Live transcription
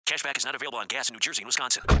Cashback is not available on gas in New Jersey and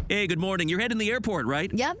Wisconsin. Hey, good morning. You're heading to the airport,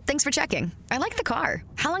 right? Yep, thanks for checking. I like the car.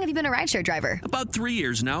 How long have you been a rideshare driver? About 3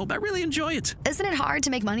 years now. I really enjoy it. Isn't it hard to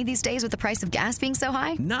make money these days with the price of gas being so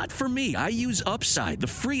high? Not for me. I use Upside, the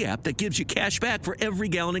free app that gives you cash back for every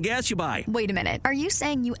gallon of gas you buy. Wait a minute. Are you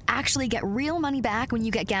saying you actually get real money back when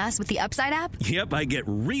you get gas with the Upside app? Yep, I get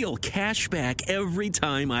real cash back every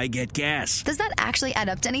time I get gas. Does that actually add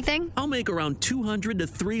up to anything? I'll make around $200 to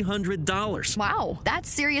 $300. Wow, that's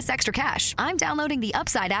serious extra cash. I'm downloading the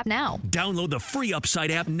Upside app now. Download the free Upside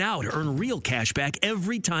app now to earn real cash back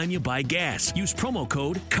every time you buy gas. Use promo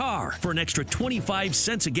code CAR for an extra 25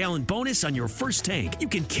 cents a gallon bonus on your first tank. You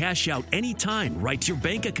can cash out anytime right to your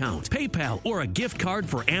bank account, PayPal, or a gift card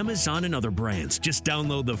for Amazon and other brands. Just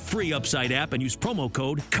download the free Upside app and use promo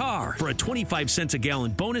code CAR for a 25 cents a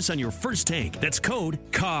gallon bonus on your first tank. That's code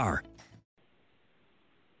CAR.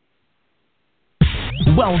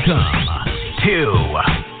 Welcome to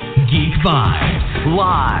Geek Vibes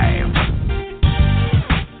Live.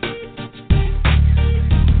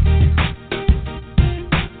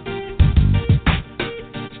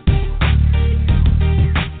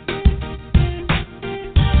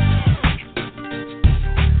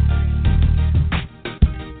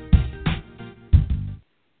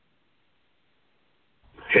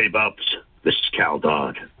 Hey, Bubs, this is Cal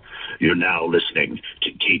Dodd. You're now listening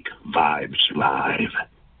to Geek Vibes Live.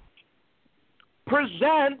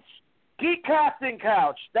 Presents Geek Casting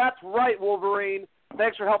Couch. That's right, Wolverine.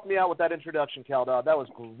 Thanks for helping me out with that introduction, Cal Dodd. That was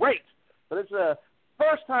great. But it's a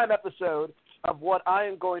first-time episode of what I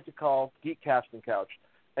am going to call Geek Casting Couch,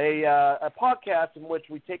 a podcast in which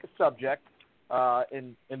we take a subject.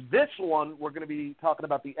 In this one, we're going to be talking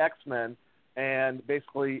about the X-Men and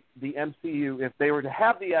basically the MCU. If they were to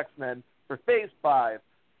have the X-Men for Phase 5,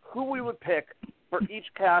 who we would pick for each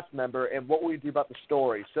cast member and what we do about the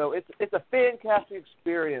story. So it's a fan casting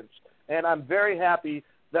experience, and I'm very happy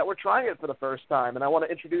that we're trying it for the first time. And I want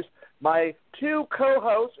to introduce my two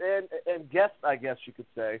co-hosts and guests, I guess you could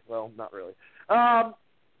say. Well, not really. Kanan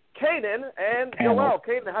and Joel.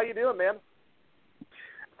 Kanan, how you doing, man?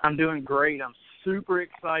 I'm doing great. I'm super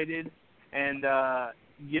excited. And, I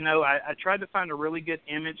tried to find a really good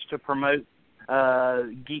image to promote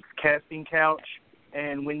Geek's Casting Couch.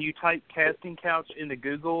 And when you type casting couch into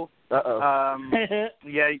Google, you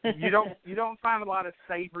don't find a lot of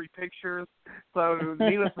savory pictures. So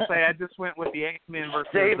needless to say, I just went with the X-Men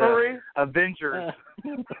versus the Avengers.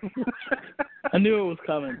 I knew it was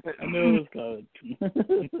coming.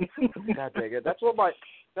 God dang it! That's what my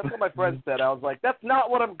friend said. I was like, that's not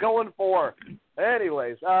what I'm going for.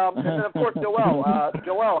 Anyways, and then of course Joel.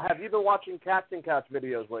 Joel, have you been watching casting couch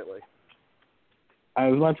videos lately?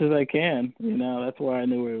 As much as I can, that's where I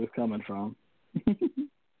knew where it was coming from.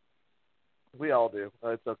 We all do.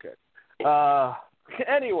 It's okay.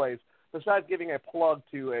 Anyways, besides giving a plug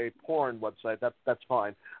to a porn website, that's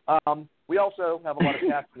fine. We also have a lot of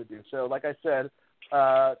casting to do. So, like I said,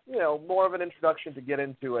 more of an introduction to get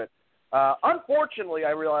into it. Unfortunately,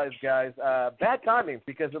 I realize, guys, bad timing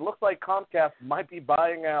because it looks like Comcast might be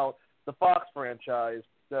buying out the Fox franchise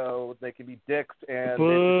so they can be dicks and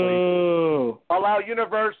basically allow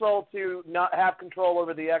Universal to not have control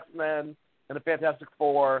over the X-Men and the Fantastic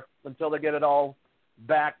Four until they get it all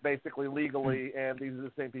back basically legally. And these are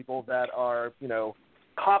the same people that are,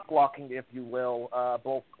 cock-blocking, if you will,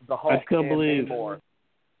 both the Hulk and Namor.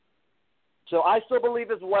 So I still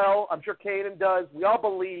believe as well. I'm sure Kanan does. We all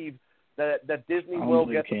believe that Disney will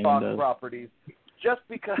get the Fox properties just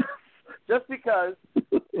because,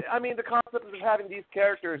 I mean, the concept of having these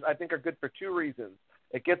characters, I think, are good for two reasons.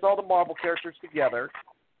 It gets all the Marvel characters together,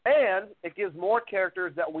 and it gives more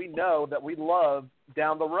characters that we know, that we love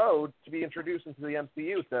down the road to be introduced into the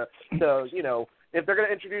MCU. So if they're going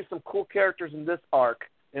to introduce some cool characters in this arc,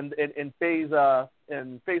 in phase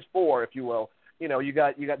 4, if you will, you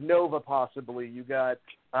got Nova possibly, you got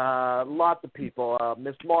lots of people,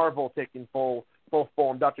 Ms. Marvel taking full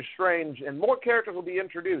form, Doctor Strange, and more characters will be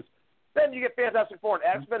introduced. Then you get Fantastic Four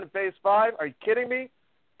and X-Men in Phase 5. Are you kidding me?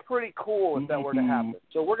 Pretty cool if that were to happen.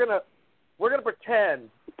 So we're gonna pretend,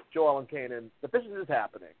 Joel and Kanan, that this is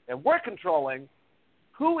happening, and we're controlling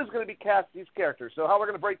who is going to be cast these characters. So how we're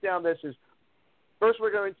going to break down this is, first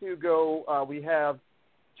we're going to go. We have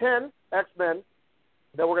 10 X-Men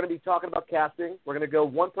that we're going to be talking about casting. We're going to go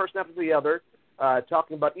one person after the other,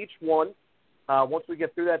 talking about each one. Once we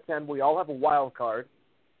get through that 10, we all have a wild card.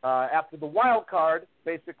 After the wild card,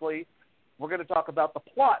 basically, we're going to talk about the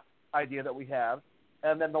plot idea that we have,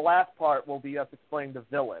 and then the last part will be us explaining the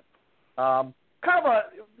villain. Kind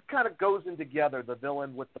of goes in together, the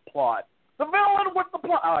villain with the plot. The villain with the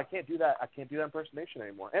plot. Oh, I can't do that. I can't do that impersonation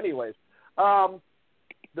anymore. Anyways,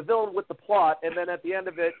 the villain with the plot, and then at the end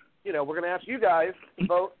of it, we're going to ask you guys to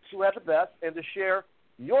vote who had the best and to share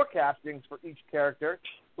your castings for each character.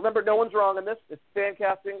 Remember, no one's wrong in this. It's fan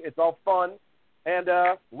casting. It's all fun. And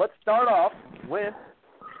let's start off with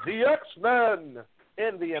the X-Men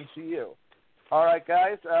in the MCU. All right,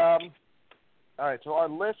 guys. All right, so our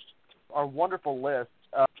list, our wonderful list,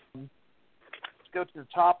 let's go to the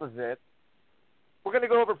top of it. We're going to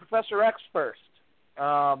go over Professor X first.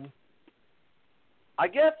 Let's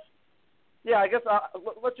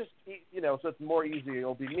just, so it's more easy.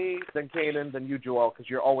 It'll be me, then Kanan, then you, Joel, because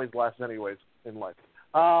you're always last anyways in life.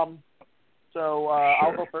 I'll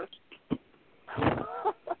go first.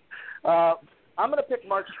 I'm going to pick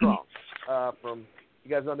Mark Strong from, you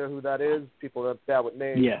guys don't know who that is. People that bad with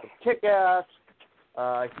names. Yeah. Kick-Ass.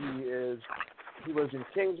 He was in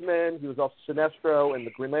Kingsman. He was also Sinestro in the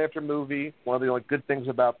Green Lantern movie. One of the only good things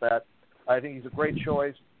about that. I think he's a great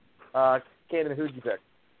choice. Kanan, who'd you pick?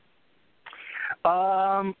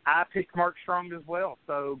 I picked Mark Strong as well.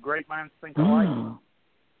 So great minds think alike.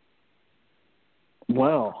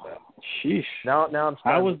 Well, sheesh. Now I'm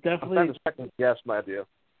starting to second guess my idea.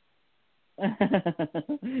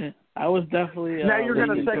 I was definitely. Now you're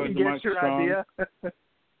going to second guess Mark your Strong. idea.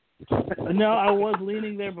 No, I was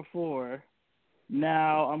leaning there before.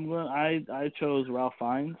 Now I chose Ralph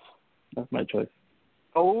Fiennes. That's my choice.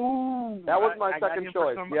 Oh, that was my second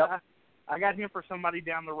choice. Yep. I got him for somebody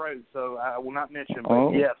down the road, so I will not mention.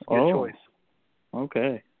 But yes, good choice.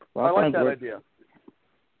 Okay. I like that idea.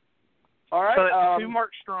 All right. So 2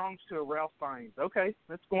 Mark Strongs to a Ralph Fiennes. Okay,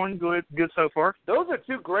 that's going good. Good so far. Those are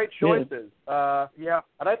 2 great choices. Yeah.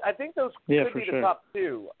 And I think those could be the top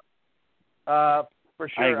 2. For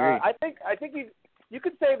sure. I agree. I think you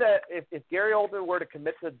could say that if Gary Oldman were to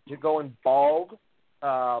commit to going bald,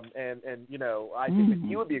 I think that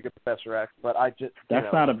he would be a good Professor X, but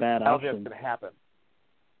that's not a bad option. I don't think it's going to happen.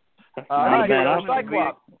 Not a bad option.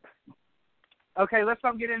 Cyclops. Okay, let's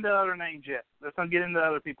not get into other names yet. Let's not get into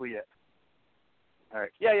other people yet. All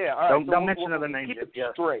right. Yeah. All right. Don't mention other names yet. Keep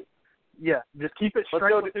it straight. Yeah, just keep it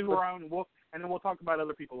straight with who we're on, and then we'll talk about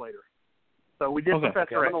other people later. So we did Professor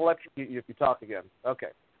X. I'm going to electrocute you if you talk again. Okay.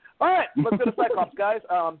 All right, let's go to Cyclops, guys.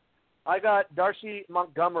 I got Darcy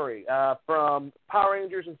Montgomery from Power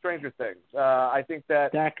Rangers and Stranger Things. I think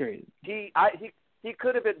that Zachary. He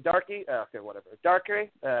could have been Darky. Okay, whatever.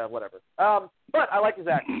 Darky. Whatever. But I like his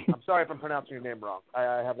acting. I'm sorry if I'm pronouncing your name wrong.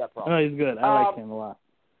 I have that problem. No, he's good. I like him a lot.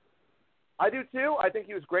 I do too. I think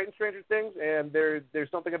he was great in Stranger Things, and there's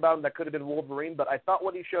something about him that could have been Wolverine. But I thought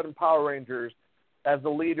what he showed in Power Rangers as the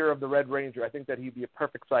leader of the Red Ranger, I think that he'd be a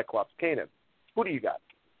perfect Cyclops. Kanan, who do you got?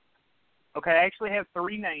 Okay, I actually have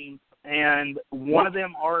 3 names, and one of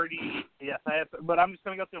them already. Yes, I have, but I'm just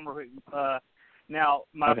going to go through them real quick. Now,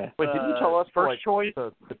 my Wait, did you tell us first choice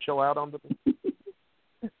to chill out on the?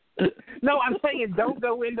 No, I'm saying don't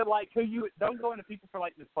go into don't go into people for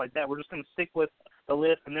this like that. We're just going to stick with the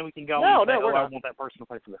list, and then we can go. No, I not. want that person to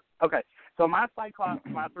play for them. Okay, so my Cyclops,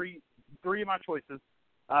 my three of my choices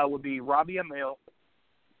would be Robbie Amell,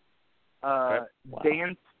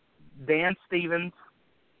 Dan Stevens.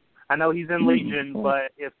 I know he's in Legion,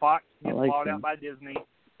 but if Fox gets bought out by Disney,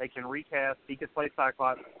 they can recast. He could play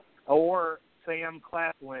Cyclops, or Sam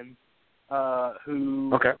Claflin,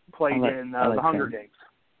 who played in The Hunger Games.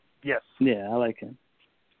 Yes. Yeah, I like him.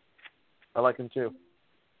 I like him too.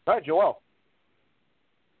 All right, Joel.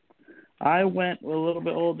 I went a little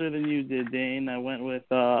bit older than you did, Dane. I went with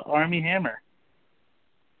Armie Hammer.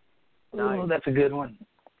 Nice. Oh, that's a good one.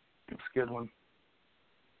 That's a good one.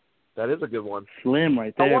 That is a good one. Slim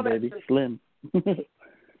right there, baby. Slim.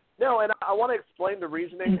 No, and I want to explain the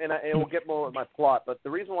reasoning, and we'll get more with my plot. But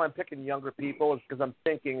the reason why I'm picking younger people is because I'm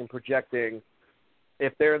thinking and projecting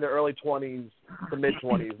if they're in their early 20s to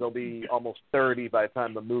mid-20s, they'll be almost 30 by the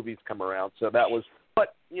time the movies come around. So that was –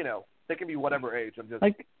 but, they can be whatever age. I'm just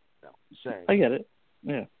saying. I get it.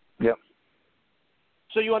 Yeah. Yep.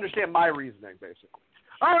 So you understand my reasoning, basically.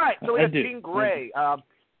 All right, so we have Jean Grey.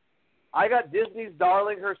 I got Disney's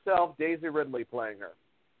darling herself, Daisy Ridley, playing her.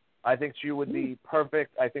 I think she would be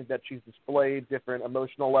perfect. I think that she's displayed different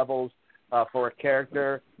emotional levels for a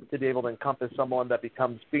character to be able to encompass someone that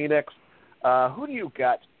becomes Phoenix. Who do you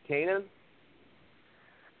got, Kanan?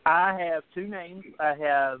 I have 2 names. I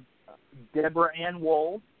have Deborah Ann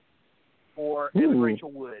Woll or Evan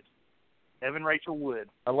Rachel Wood. Evan Rachel Wood.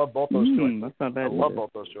 I love both those choices. That's not bad. I love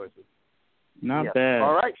both those choices. Not bad.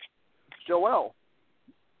 All right, Joel.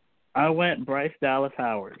 I went Bryce Dallas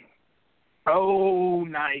Howard. Oh,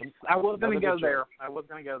 nice. I was going to go there.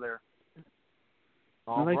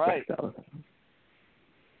 All right.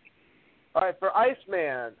 All right, for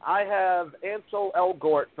Iceman, I have Ansel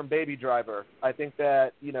Elgort from Baby Driver. I think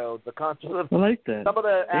that, the concept of I like that. some of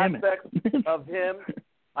the Damn aspects it. of him,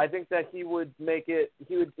 I think that he would make it,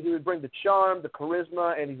 he would bring the charm, the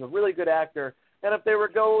charisma, and he's a really good actor. And if they were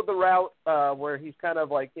go the route where he's kind of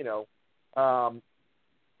like,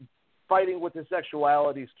 fighting with his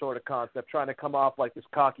sexuality sort of concept, trying to come off like this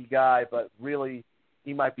cocky guy, but really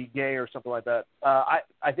he might be gay or something like that.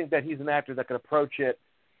 I think that he's an actor that could approach it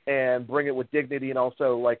and bring it with dignity and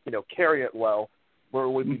also, carry it well where it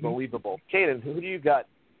would be believable. Kaden, who do you got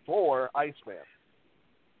for Iceman?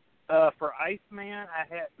 For Iceman,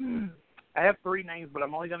 I have 3 names, but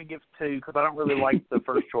I'm only going to give 2 because I don't really like the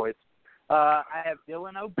first choice. I have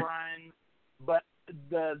Dylan O'Brien, but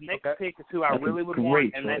the next pick is who I really would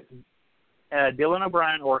want, and that's Dylan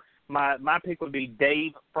O'Brien, or my pick would be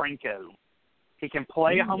Dave Franco. He can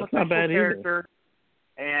play a homosexual character,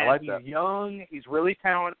 and he's young. He's really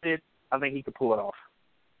talented. I think he could pull it off.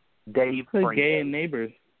 Dave Franco. Gay in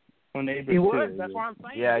Neighbors. Oh, Neighbors he was. too. That's what I'm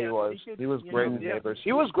saying. Yeah, he was. He was great in Neighbors.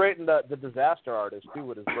 He was great in the Disaster Artist, too,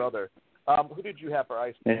 with his brother. Who did you have for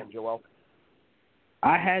Iceman, Joel?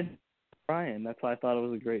 I had Brian. That's why I thought it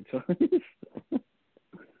was a great choice.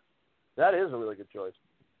 That is a really good choice.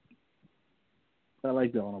 I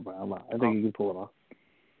like Dylan O'Brien a lot. I think he can pull it off.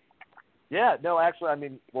 Yeah, no,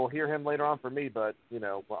 actually, we'll hear him later on for me, but, I'm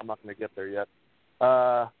not going to get there yet.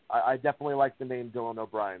 I definitely like the name Dylan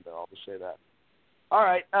O'Brien, though. I'll just say that. All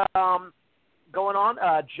right, going on,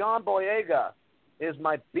 John Boyega is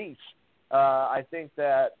my beast. I think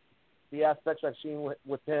that the aspects I've seen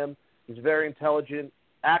with him, he's a very intelligent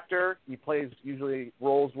actor. He plays usually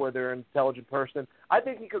roles where they're an intelligent person. I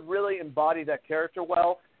think he could really embody that character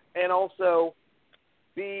well and also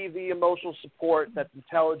be the emotional support that's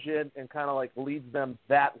intelligent and kind of like leads them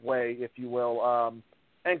that way, if you will,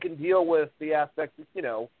 and can deal with the aspects,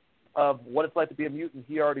 of what it's like to be a mutant.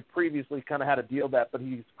 He already previously kind of had to deal with that, but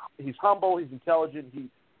he's humble, he's intelligent,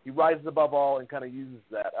 he rises above all and kind of uses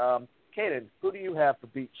that. Kaden, who do you have for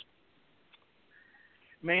Beast?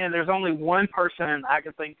 Man, there's only one person I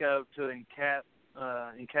can think of to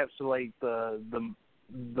encapsulate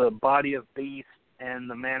the body of Beast and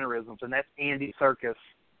the mannerisms, and that's Andy Serkis.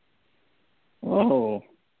 Oh,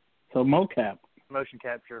 so mocap. Motion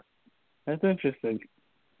capture. That's interesting.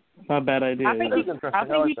 Not a bad idea. I think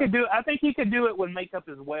he could do it with makeup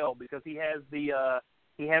as well because he has he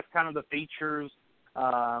has kind of the features.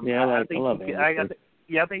 I love Andy Serkis.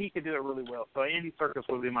 I think he could do it really well. So Andy Serkis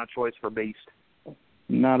would be my choice for Beast.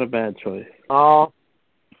 Not a bad choice. All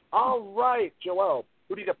right, Joel,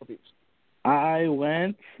 who do you got for Beast? I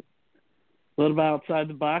went a little bit outside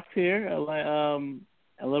the box here, a little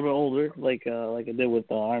bit older, like I did with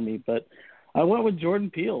the Army, but I went with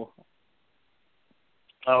Jordan Peele.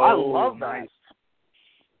 Oh, I love that. Nice.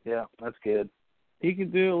 Yeah, that's good. He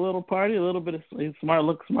could do a little party, a little bit of he's smart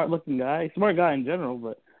looking guy, smart guy in general,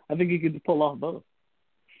 but I think he could pull off both.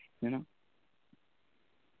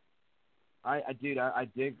 I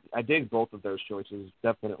dig both of those choices,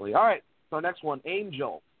 definitely. All right, so next one,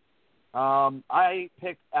 Angel. I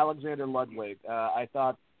picked Alexander Ludwig. I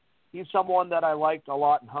thought he's someone that I liked a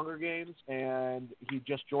lot in Hunger Games, and he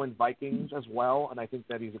just joined Vikings as well, and I think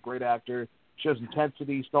that he's a great actor. Shows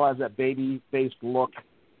intensity, still has that baby-faced look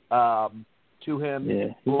to him. Yeah,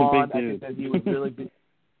 he's blonde. a big dude. I think that he would really be.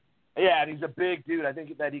 Yeah, and he's a big dude. I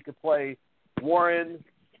think that he could play Warren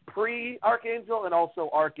pre-Archangel and also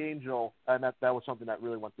Archangel, and that was something that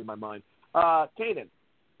really went through my mind. Kaden,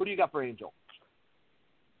 who do you got for Angel?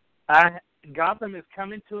 Gotham is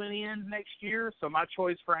coming to an end next year, so my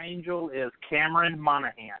choice for Angel is Cameron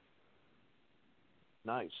Monaghan.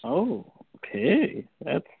 Nice. Oh, okay.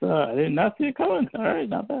 That's I did not see it coming. All right,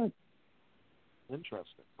 not bad.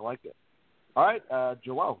 Interesting. I like it. All right,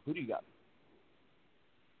 Joel, who do you got?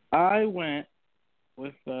 I went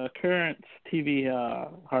with current TV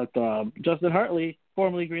heartthrob Justin Hartley,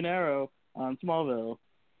 formerly Green Arrow on Smallville.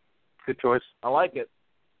 Good choice. I like it.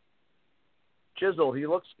 Chisel, he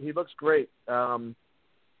looks great.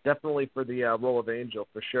 Definitely for the role of Angel,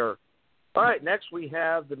 for sure. All right, next we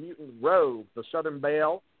have the mutant rogue, the Southern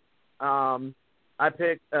Belle. I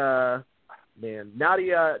picked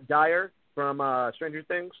Nadia Dyer from Stranger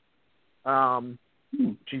Things.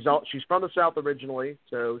 She's from the South originally,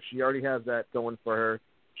 so she already has that going for her.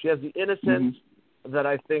 She has the innocence that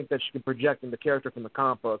I think that she can project in the character from the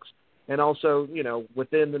comic books, and also,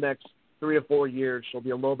 within the next 3 or 4 years, she'll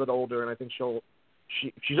be a little bit older, and I think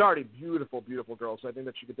she's already a beautiful, beautiful girl. So I think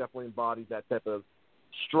that she could definitely embody that type of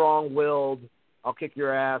strong-willed, I'll kick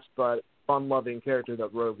your ass, but fun-loving character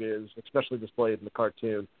that Rogue is, especially displayed in the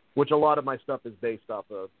cartoon, which a lot of my stuff is based off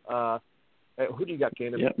of. Who do you got,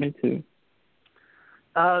 Kanan? Yeah, me too.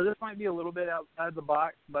 This might be a little bit outside the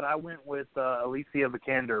box, but I went with Alicia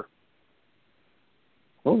Vikander.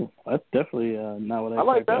 Oh, that's definitely not what I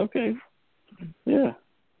like expected. that. Okay. Yeah.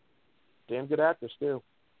 Damn good actress, too.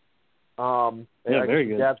 Yeah, very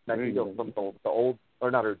good. Dad's Very Magneto good. from the old,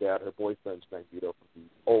 or not her dad, her boyfriend's Magneto from the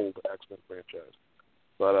old X-Men franchise.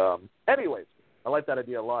 But anyways, I like that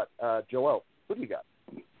idea a lot. Joel, who do you got?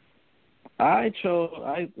 Let's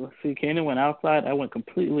see, Kanan went outside. I went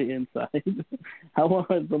completely inside. I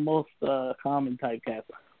went the most common typecast.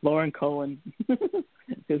 Lauren Cohen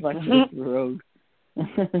is my favorite rogue.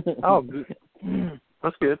 Oh, good.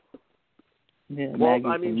 That's good. Yeah, Well, Maggie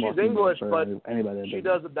I mean, from she's Walking English, Dead but for anybody that she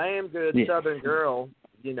doesn't. does a damn good Yeah. Southern girl,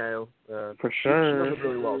 you know. For sure. She does it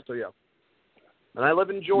really well, so yeah. And I live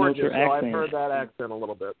in Georgia, Notes her so I've accent. heard that accent a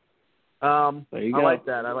little bit. There you I go. like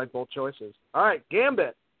that. I like both choices. All right,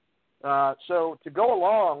 Gambit. So to go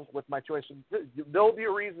along with my choices, there'll be a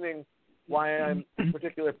reasoning why I'm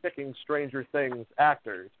particularly picking Stranger Things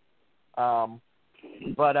actors.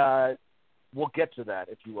 But we'll get to that,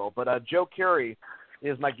 if you will. But Joe Keery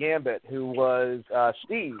is my Gambit, who was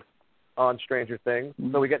Steve on Stranger Things.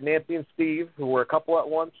 So we got Nancy and Steve, who were a couple at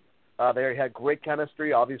once. They had great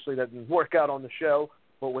chemistry. Obviously, that didn't work out on the show.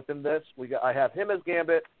 But within this, I have him as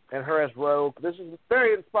Gambit and her as Rogue. This is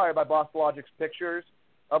very inspired by Boss Logic's pictures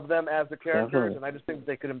of them as the characters, Definitely. and I just think that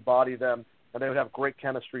they could embody them, and they would have great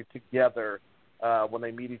chemistry together when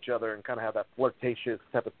they meet each other and kind of have that flirtatious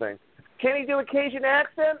type of thing. Can he do a Cajun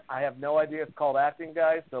accent? I have no idea. It's called acting,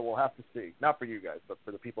 guys, so we'll have to see. Not for you guys, but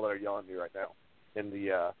for the people that are yelling at me right now in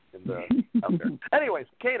the out there. Anyways,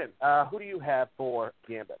 Kanan, who do you have for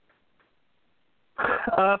Gambit?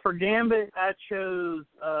 For Gambit, I chose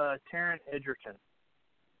Taron Egerton.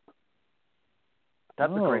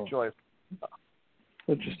 That's a great choice.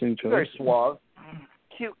 Interesting choice. Very suave.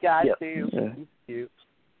 Cute guy, Yep. too. Yeah. He's cute.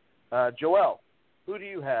 Joel, who do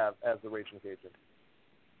you have as the Raging Cajun?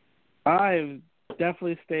 I've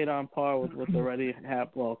definitely stayed on par with what's already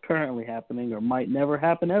currently happening, or might never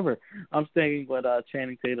happen ever. I'm staying with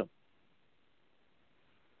Channing Tatum.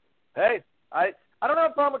 Hey, I don't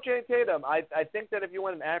have a problem with Channing Tatum. I think that if you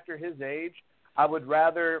want an actor his age, I would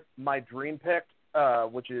rather my dream pick,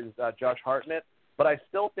 which is Josh Hartnett. But I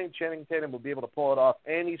still think Channing Tatum will be able to pull it off.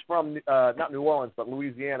 And he's from not New Orleans, but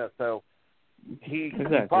Louisiana, so he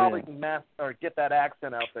probably can get that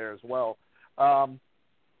accent out there as well.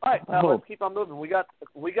 All right, let's keep on moving. We got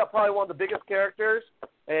probably one of the biggest characters,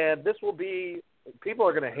 and this will be – people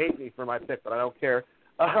are going to hate me for my pick, but I don't care.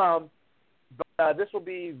 But this will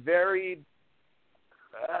be very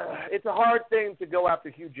it's a hard thing to go after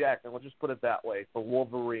Hugh Jackman, let's just put it that way, for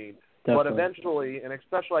Wolverine. Definitely. But eventually, and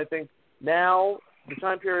especially I think now, the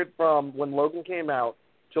time period from when Logan came out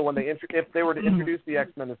to when if they were to introduce the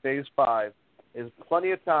X-Men in Phase 5 is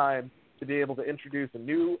plenty of time to be able to introduce a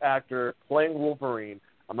new actor playing Wolverine.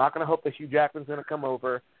 I'm not going to hope that Hugh Jackman's going to come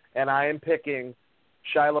over, and I am picking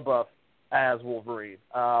Shia LaBeouf as Wolverine.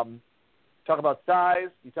 Talk about size,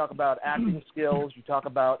 you talk about acting skills, you talk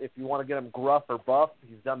about if you want to get him gruff or buff,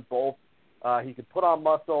 he's done both. He can put on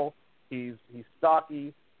muscle, he's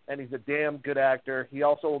stocky, and he's a damn good actor. He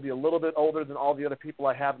also will be a little bit older than all the other people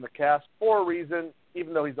I have in the cast for a reason,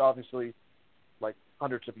 even though he's obviously like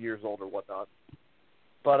hundreds of years old or whatnot.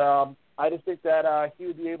 But I just think that he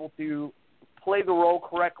would be able to play the role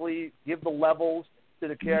correctly, give the levels to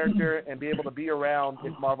the character, and be able to be around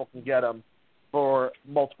if Marvel can get him for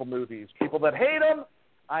multiple movies. People that hate him,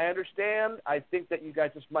 I understand. I think that you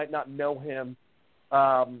guys just might not know him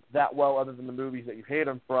that well other than the movies that you hate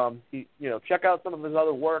him from. Check out some of his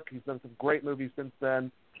other work. He's done some great movies since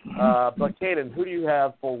then. But Kaden, who do you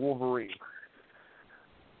have for Wolverine?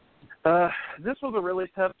 This was a really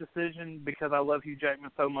tough decision because I love Hugh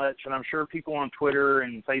Jackman so much, and I'm sure people on Twitter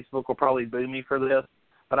and Facebook will probably boo me for this,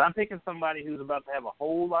 but I'm picking somebody who's about to have a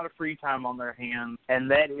whole lot of free time on their hands, and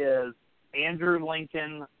that is Andrew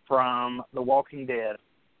Lincoln from The Walking Dead.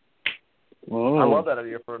 Whoa. I love that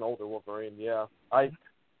idea for an older Wolverine, yeah. I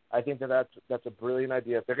think that's a brilliant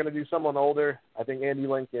idea. If they're going to do someone older, I think Andy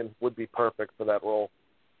Lincoln would be perfect for that role.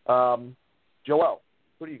 Joel,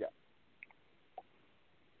 who do you got?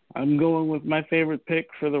 I'm going with my favorite pick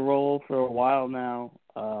for the role for a while now.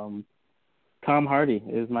 Tom Hardy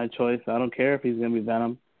is my choice. I don't care if he's going to be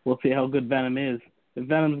Venom. We'll see how good Venom is. If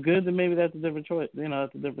Venom's good, then maybe that's a different choice.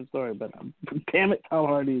 That's a different story. But damn it, Tom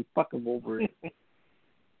Hardy is fucking Wolverine.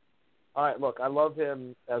 All right, look, I love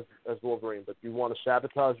him as Wolverine, but you want to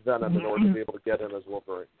sabotage Venom in order to be able to get him as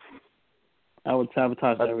Wolverine. I would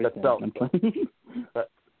sabotage everything.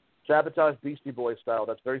 Sabotage Beastie Boy style.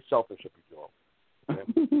 That's very selfish of you, Joel. Okay.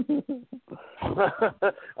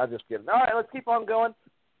 I'm just kidding. All right, let's keep on going.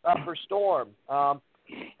 For Storm,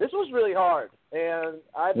 This was really hard, and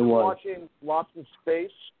I've been watching Lost in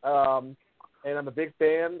Space, and I'm a big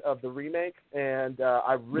fan of the remake, and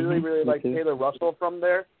I really, really like Taylor Russell from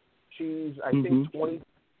there. She's, I think,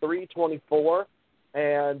 23, 24,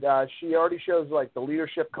 and she already shows, like, the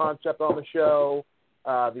leadership concept on the show,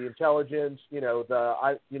 the intelligence,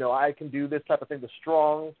 I can do this type of thing, the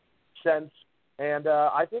strong sense. And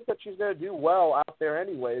I think that she's going to do well out there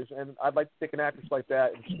anyways, and I'd like to take an actress like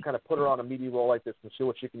that and just kind of put her on a meaty role like this and see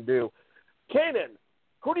what she can do. Kanan,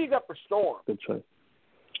 who do you got for Storm? Good choice.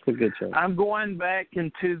 It's a good choice. I'm going back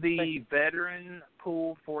into the veteran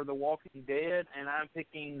pool for The Walking Dead, and I'm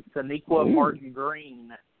picking Sonequa Martin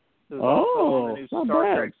Green, who's also in the new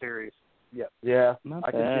Star Trek series. Yeah, not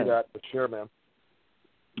I can see that for sure, man.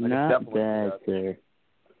 Not bad, sir.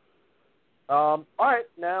 All right,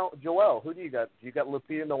 now, Joel, who do you got? Do you got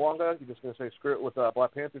Lupita Nyong'o? You just going to say screw it with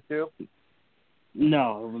Black Panther too?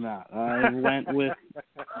 No, I'm not. I went with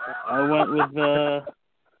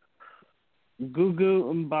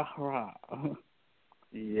Gugu Mbatha.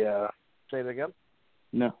 Yeah. Say it again?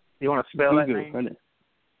 No. You want to spell Gugu, that name?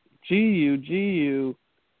 G-U-G-U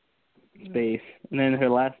space, and then her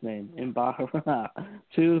last name, Mbatha.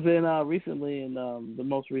 She was in recently in the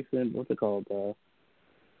most recent, what's it called?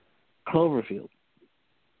 Cloverfield.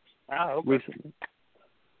 Oh, okay. Recently.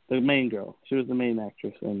 The main girl. She was the main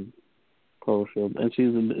actress in Cloverfield, and she's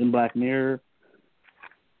in Black Mirror.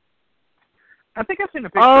 I think I've seen a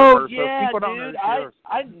picture of her, yeah, so people don't dude, know.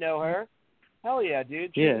 I know her. Hell yeah,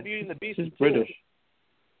 dude. She's in Beauty and the Beast. She's British.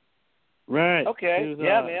 Too. Right. Okay. Was,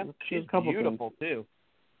 man. She's beautiful too.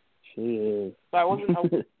 She is. So I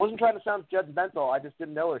wasn't trying to sound judgmental. I just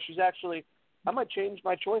didn't know her. She's actually. I might change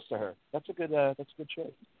my choice to her. That's a good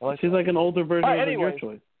choice. She's like an older version of your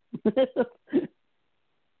choice.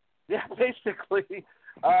 Yeah, basically.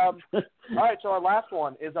 All right, so our last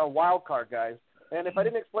one is our wild card, guys. And if I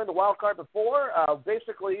didn't explain the wild card before,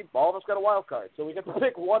 basically all of us got a wild card. So we get to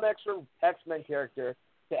pick one extra X-Men character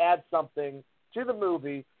to add something to the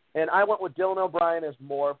movie. And I went with Dylan O'Brien as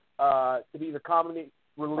Morph to be the comedy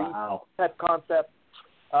relief type concept.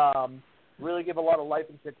 Really give a lot of life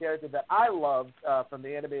into a character that I loved from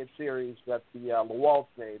the animated series that the LeWaltz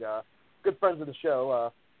made. Good friends of the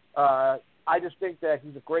show. I just think that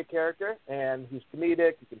he's a great character, and he's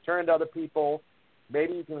comedic. He can turn to other people.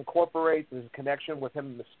 Maybe you can incorporate his connection with him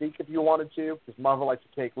and Mystique if you wanted to, because Marvel likes to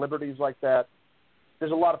take liberties like that.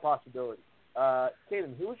 There's a lot of possibilities.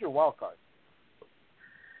 Kaden, who was your wild card?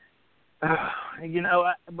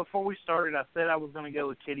 Before we started, I said I was going to go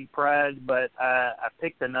with Kitty Pryde, but I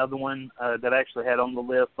picked another one that I actually had on the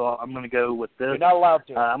list, so I'm going to go with this. You're not allowed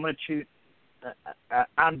to. I'm going to choose.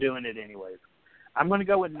 I'm doing it anyways. I'm going to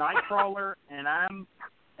go with Nightcrawler, and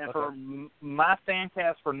for my fan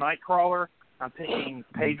cast for Nightcrawler, I'm picking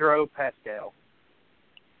Pedro Pascal.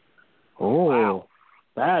 Oh, wow.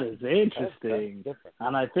 That is interesting,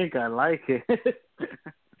 and I think I like it.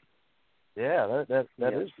 Yeah,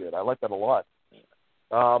 that is good. I like that a lot.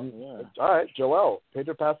 All right, Joel,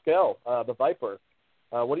 Pedro Pascal, the Viper.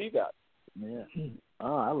 What do you got? Yeah.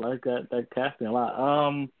 Oh, I like that casting a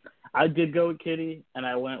lot. I did go with Kitty, and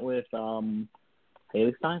I went with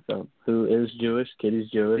Haley Steinfeld, who is Jewish. Kitty's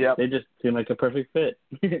Jewish. Yep. They just seem like a perfect fit.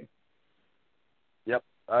 Yep,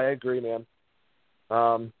 I agree, man.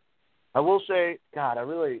 I will say, God,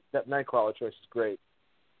 that Nightcrawler choice is great.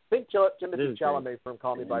 I think Timothée Chalamet from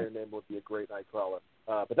Call Me By Your Name would be a great Nightcrawler.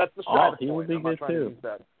 But that's the strata he would point. be I'm not good trying to too. use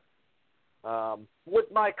that.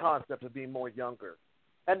 With my concept of being more younger.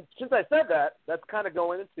 And since I said that, that's kind of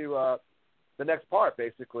going into the next part,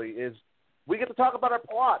 basically, is we get to talk about our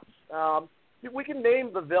plots. We can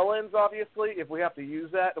name the villains, obviously, if we have to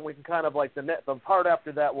use that, and we can kind of like the part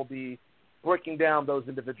after that will be breaking down those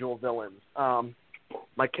individual villains.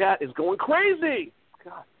 My cat is going crazy!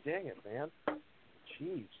 God dang it, man.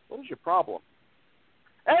 Jeez, what is your problem?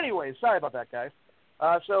 Anyway, sorry about that, guys.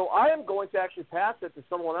 So I am going to actually pass it to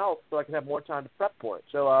someone else so I can have more time to prep for it.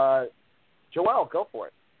 So, Joel, go for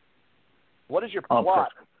it. What is your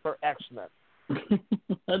plot for X-Men?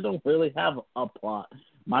 I don't really have a plot.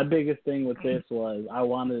 My biggest thing with this was I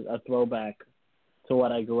wanted a throwback to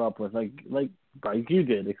what I grew up with, like you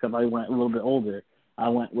did, except I went a little bit older. I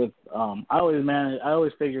went with I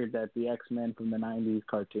always figured that the X-Men from the 90s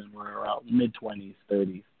cartoon were around mid-20s,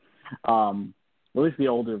 30s. At least the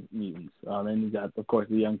older mutants. Then you got, of course,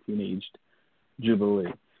 the young teenaged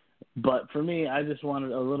Jubilee. But for me, I just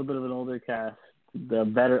wanted a little bit of an older cast, the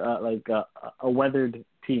better, a weathered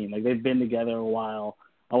team. Like, they've been together a while.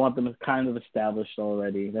 I want them kind of established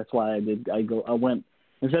already. That's why I went,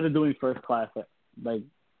 instead of doing first class, like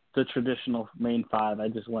the traditional main five, I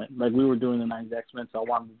just went, like we were doing the 90s X-Men, so I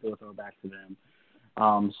wanted to do a throwback to them.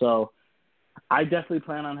 So I definitely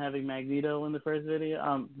plan on having Magneto in the first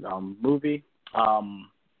movie.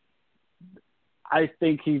 I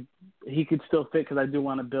think he could still fit because I do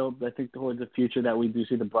want to build, I think, towards the future that we do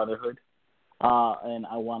see the Brotherhood. And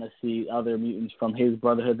I want to see other mutants from his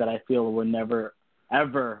Brotherhood that I feel were never,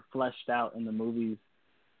 ever fleshed out in the movies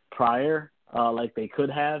prior, like they could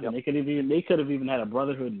have. Yep. And they could have even had a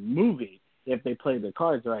Brotherhood movie if they played their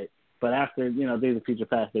cards right. But after, Days of Future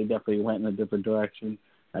Past, they definitely went in a different direction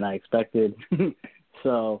than I expected.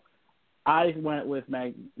 So I went with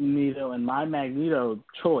Magneto, and my Magneto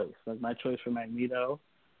choice, like my choice for Magneto,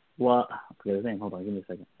 I forget his name. Hold on, give me a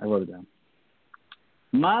second. I wrote it down.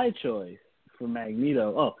 My choice for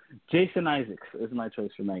Magneto, Jason Isaacs is my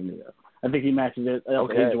choice for Magneto. I think he matches it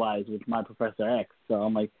age-wise with my Professor X. So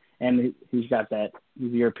I'm like, and he's got that,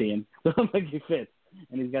 he's European. So I'm like, he fits.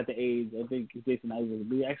 And he's got the age. I think Jason Isaacs would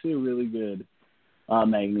be actually a really good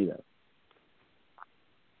Magneto.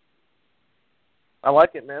 I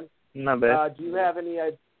like it, man. Not bad. Do you have any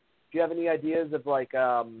ideas of like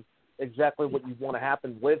exactly what you want to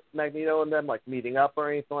happen with Magneto and them, like meeting up or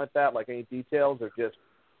anything like that? Like any details, or just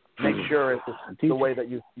make sure it's the way that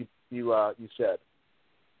you said?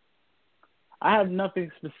 I have nothing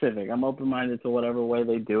specific. I'm open-minded to whatever way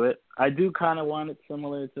they do it. I do kind of want it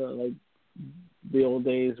similar to like the old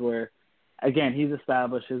days where, again, he's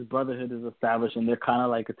established, his Brotherhood is established, and they're kind of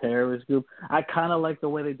like a terrorist group. I kind of like the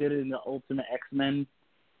way they did it in the Ultimate X-Men,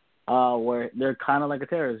 where they're kind of like a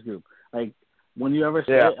terrorist group. Like, when you ever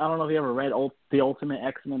I don't know if you ever read the Ultimate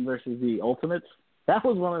X-Men versus the Ultimates. That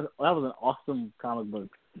was an awesome comic book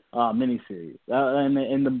miniseries.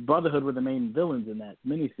 And the Brotherhood were the main villains in that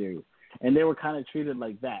miniseries. And they were kind of treated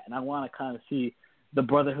like that. And I want to kind of see the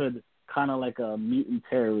Brotherhood kind of like a mutant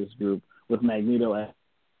terrorist group with Magneto as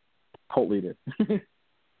cult leader.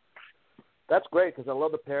 That's great, because I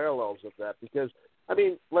love the parallels of that. Because, I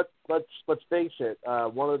mean, let's face it.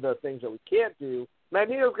 One of the things that we can't do,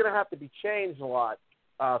 Magneto's going to have to be changed a lot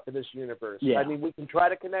for this universe. Yeah. I mean, we can try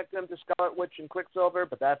to connect them to Scarlet Witch and Quicksilver,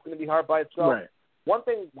 but that's going to be hard by itself. Right. One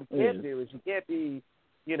thing we can't do is he can't be,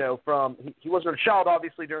 he wasn't a child,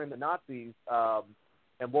 obviously, during the Nazis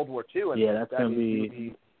and World War II. And that's going to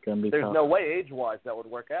be there's tough. no way age-wise that would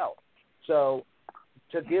work out. So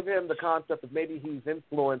to give him the concept of maybe he's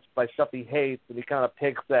influenced by stuff he hates, and he kind of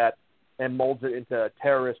takes that and molds it into a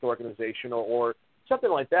terrorist organization or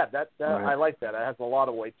something like that. Right. I like that. It has a lot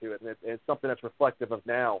of weight to it, and it's something that's reflective of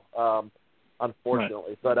now,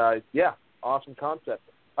 unfortunately. Right. But, awesome concept.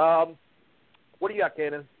 What do you got,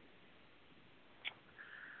 Kanan?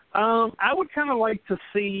 I would kind of like to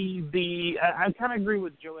see I kind of agree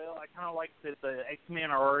with Joel. I kind of like that the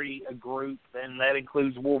X-Men are already a group, and that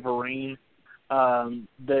includes Wolverine.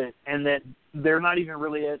 That they're not even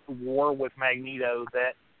really at war with Magneto.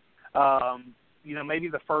 That maybe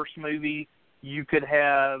the first movie you could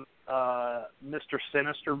have Mr.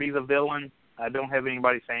 Sinister be the villain. I don't have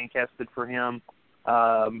anybody fan casted for him,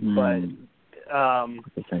 but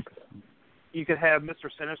you could have Mr.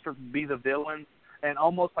 Sinister be the villain. And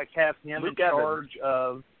almost like have him in charge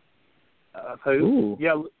of who? Ooh.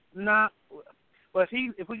 Yeah, Well,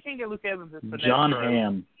 if we can't get Luke Evans, it's the John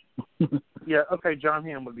Hamm. Yeah, okay, John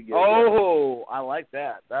Hamm would be good. Oh, I like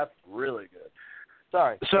that. That's really good.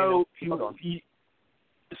 Sorry. So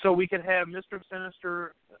we could have Mr.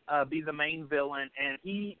 Sinister be the main villain, and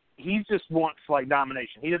he just wants like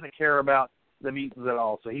domination. He doesn't care about the mutants at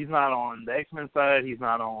all. So he's not on the X-Men side. He's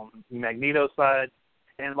not on Magneto's side,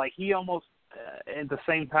 and like he almost. At the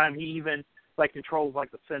same time, he even like controls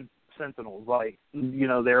like the Sentinels. Like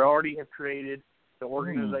they already have created the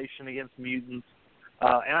organization against mutants,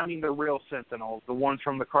 and I mean the real Sentinels, the ones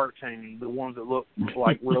from the cartoon, the ones that look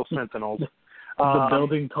like real Sentinels. The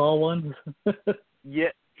building tall ones.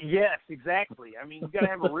 Yes, exactly. I mean, you got to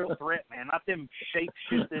have a real threat, man, not them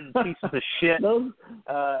shape-shifting pieces of shit. Those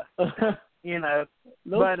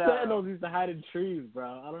Sentinels used to hide in trees,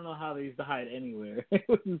 bro. I don't know how they used to hide anywhere. It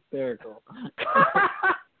was hysterical.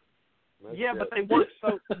 But they weren't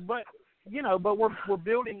so. But we're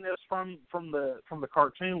building this from the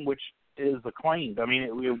cartoon, which is acclaimed. I mean,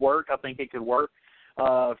 it would work. I think it could work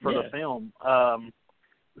for the film.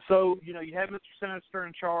 So you have Mr. Sinister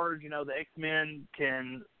in charge. The X-Men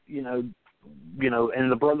can and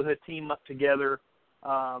the Brotherhood team up together.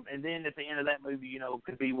 And then at the end of that movie,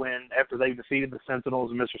 could be when after they've defeated the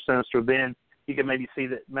Sentinels and Mr. Sinister, then you can maybe see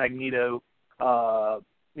that Magneto,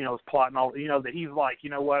 is plotting all, that he's like, you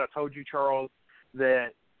know what, I told you, Charles,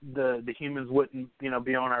 that the humans wouldn't,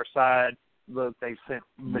 be on our side. Look, they've sent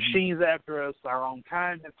machines after us. Our own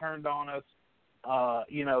kind have turned on us.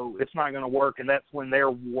 It's not going to work, and that's when their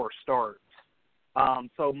war starts.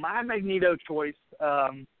 So my Magneto choice,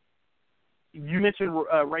 you mentioned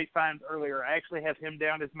Ray Fiennes earlier. I actually have him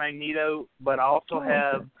down as Magneto, but I also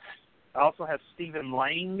have Stephen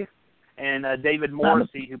Lang and David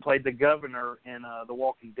Morrissey, who played the governor in The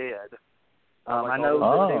Walking Dead. I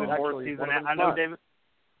know David Morrissey's in it. I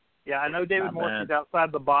know David Morrissey's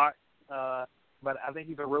outside the box, but I think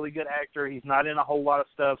he's a really good actor. He's not in a whole lot of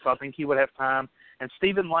stuff, so I think he would have time. And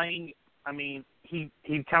Stephen Lang, I mean, he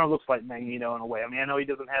kind of looks like Magneto in a way. I mean, I know he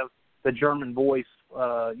doesn't have the German voice,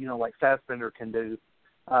 like Fassbender can do.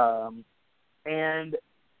 And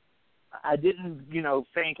I didn't,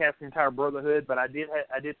 fan cast the entire Brotherhood, but I did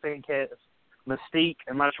fan cast Mystique,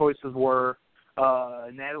 and my choices were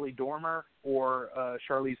Natalie Dormer or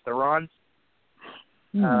Charlize Theron.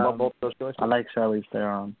 Love both those choices. I like Charlize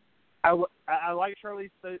Theron. I like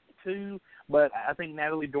Charlize too, but I think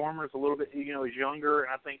Natalie Dormer is a little bit, is younger,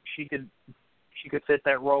 and I think she could fit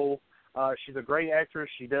that role. She's a great actress.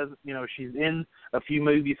 She does, she's in a few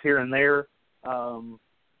movies here and there.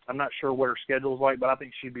 I'm not sure what her schedule's like, but I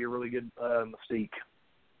think she'd be a really good Mystique.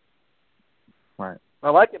 Right. I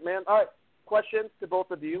like it, man. All right. Question to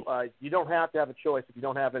both of you. You don't have to have a choice if you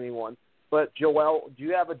don't have anyone. But, Joel, do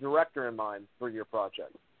you have a director in mind for your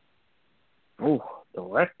project? Oh,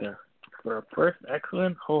 director. For a first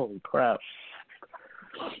X-Men? Holy crap.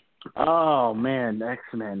 Oh, man,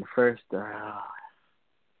 X-Men. First,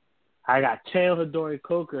 I got Cheo Hodori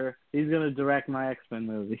Coker. He's going to direct my X-Men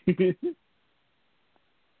movie.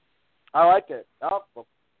 I like it. Oh, well,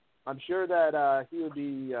 I'm sure that he would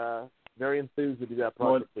be very enthused to do that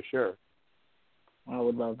project for sure. I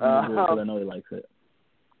would love to do it because I know he likes it.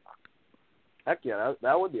 Heck yeah,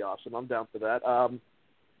 that would be awesome. I'm down for that. How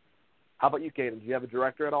about you, Caden? Do you have a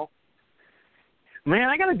director at all? Man,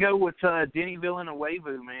 I got to go with Denis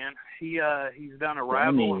Villeneuve, man. He's done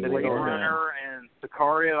Arrival and Blade Runner and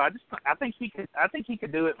Sicario. I think he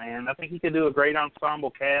could do it, man. I think he could do a great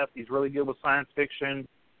ensemble cast. He's really good with science fiction.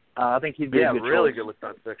 I think he'd be a good really choice. Good with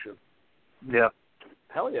science fiction. Yeah.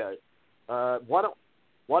 Hell yeah. Why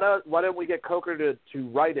don't we get Coker to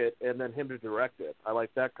write it and then him to direct it? I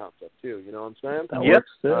like that concept too. You know what I'm saying? That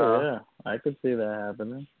works too. Yeah, I could see that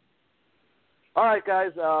happening. All right,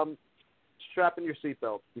 guys. Strap in your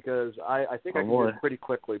seatbelts because I think I can do it pretty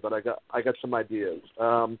quickly, but I got some ideas.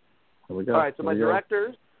 Here we go. All right, so my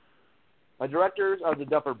directors are the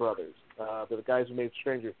Duffer Brothers. They're the guys who made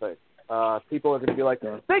Stranger Things. People are going to be like,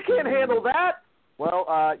 they can't handle that. Well,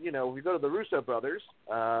 we go to the Russo brothers.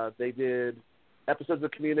 They did episodes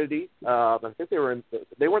of Community. I think they weren't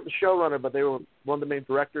the showrunner, but they were one of the main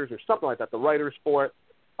directors or something like that, the writers for it.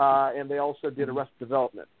 And they also did Arrested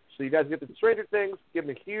Development. So you guys get the Stranger Things, give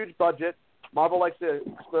them a huge budget. Marvel likes to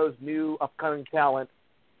expose new upcoming talent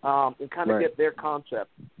and kind of get their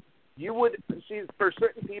concept. You would see, for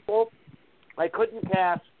certain people, I couldn't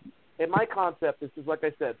cast. In my concept, this is, like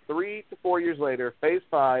I said, 3 to 4 years later, Phase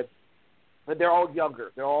 5, and they're all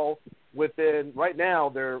younger. They're all within, right now,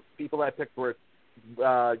 they're people I picked were,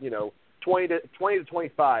 20 to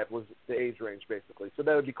 25 was the age range, basically. So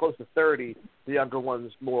that would be close to 30, the younger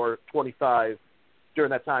ones more 25 during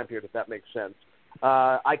that time period, if that makes sense.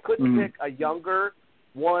 I couldn't pick a younger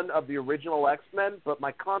one of the original X-Men, but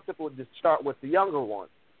my concept would just start with the younger one.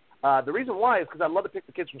 The reason why is because I'd love to pick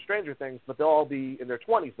the kids from Stranger Things, but they'll all be in their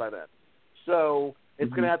 20s by then. So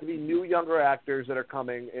it's going to have to be new, younger actors that are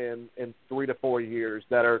coming in 3 to 4 years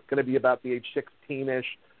that are going to be about the age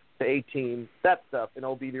 16-ish to 18, that stuff, and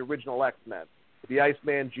it'll be the original X-Men. The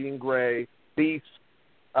Iceman, Jean Grey, Beast,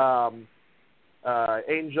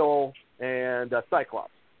 Angel, and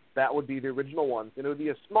Cyclops. That would be the original ones. And it would be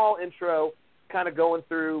a small intro kind of going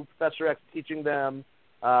through Professor X, teaching them.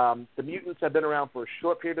 The mutants have been around for a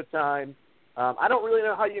short period of time. I don't really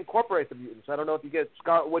know how you incorporate the mutants. I don't know if you get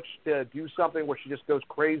Scarlet Witch to do something where she just goes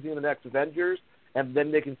crazy in the next Avengers, and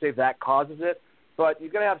then they can say that causes it. But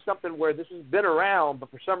you're going to have something where this has been around,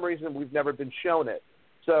 but for some reason we've never been shown it.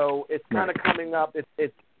 So it's kind of coming up.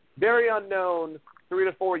 It's very unknown 3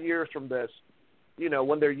 to 4 years from this.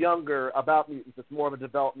 When they're younger about mutants, it's more of a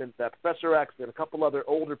development that Professor X and a couple other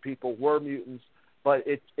older people were mutants, but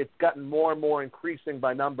it's gotten more and more increasing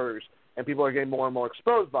by numbers, and people are getting more and more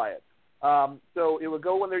exposed by it. So it would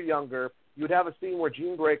go when they're younger. You would have a scene where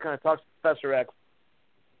Jean Grey kind of talks to Professor X,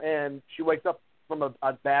 and she wakes up from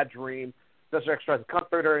a bad dream. Professor X tries to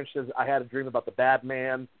comfort her, and she says, I had a dream about the bad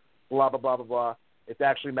man, blah, blah, blah, blah, blah. It's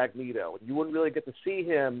actually Magneto. You wouldn't really get to see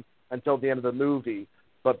him until the end of the movie,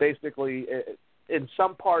 but basically in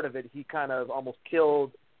some part of it, he kind of almost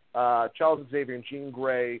killed Charles Xavier and Jean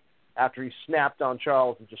Grey after he snapped on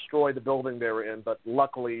Charles and destroyed the building they were in, but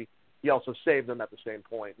luckily he also saved them at the same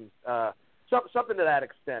point. And, something to that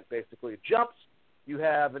extent, basically. It jumps you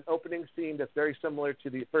have an opening scene that's very similar to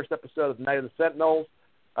the first episode of Night of the Sentinels,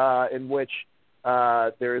 in which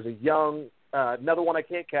there is a young, another one I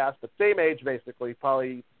can't cast, but same age basically,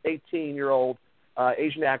 probably 18-year-old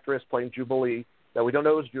Asian actress playing Jubilee that we don't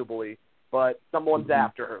know is Jubilee, but someone's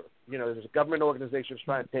after her. You know, there's a government organization that's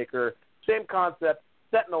trying to take her. Same concept.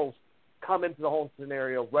 Sentinels come into the whole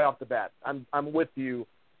scenario right off the bat. I'm with you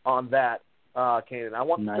on that, Kanan. I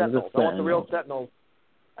want the Sentinels. I want the real Sentinels,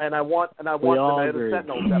 and I want the Night of the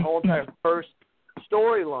Sentinels. That whole entire first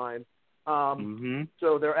storyline.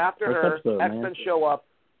 So they're after her. X-Men show up.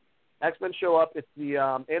 It's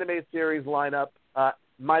the animated series lineup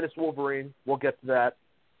minus Wolverine. We'll get to that.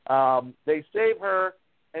 They save her,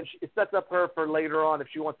 and it sets up her for later on if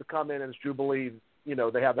she wants to come in as Jubilee. You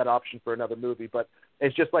know, they have that option for another movie, but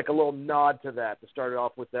it's just like a little nod to that to start it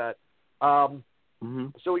off with that. So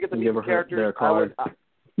we get to meet the characters.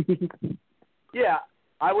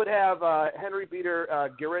 I would have Henry Peter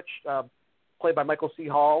Gyrich, played by Michael C.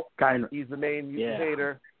 Hall. He's the main mutant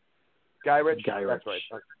hater. Gyrich. That's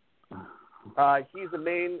right. He's the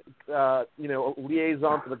main,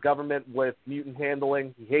 liaison to the government with mutant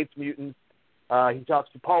handling. He hates mutants. He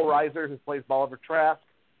talks to Paul Reiser, who plays Bolivar Trask,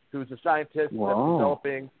 who's a scientist that's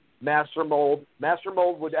developing Master Mold. Master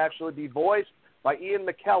Mold would actually be voiced by Ian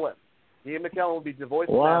McKellen. Ian McKellen would be the voice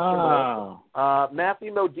of Master Mold.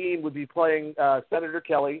 Matthew Modine would be playing Senator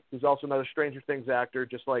Kelly, who's also another Stranger Things actor,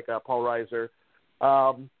 just like Paul Reiser.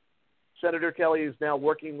 Senator Kelly is now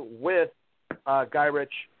working with Gyrich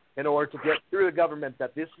in order to get through the government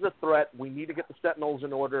that this is a threat. We need to get the Sentinels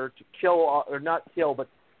in order to kill, or not kill, but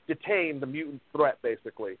detain the mutant threat,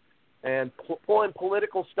 basically. And pulling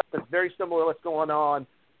political stuff that's very similar to what's going on,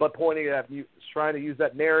 but pointing at mutants, trying to use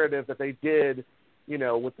that narrative that they did, you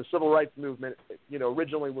know, with the civil rights movement, you know,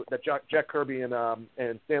 originally that Jack Kirby and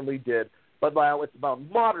Stan Lee did. But now it's about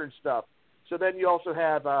modern stuff. So then you also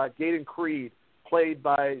have Gaten Creed, played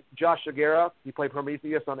by Josh Segarra. He played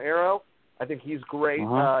Prometheus on Arrow. I think he's great.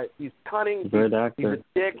 He's cunning. He's a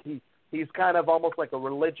dick. He's kind of almost like a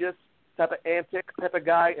religious type of antic type of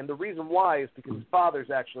guy, and the reason why is because his father's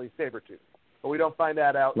actually Sabretooth. But we don't find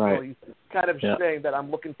that out until he's kind of saying that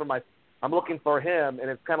I'm looking for him, and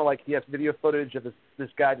it's kind of like he has video footage of this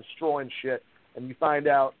guy destroying shit, and you find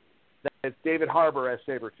out that it's David Harbour as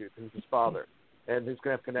Sabretooth, who's his father, and he's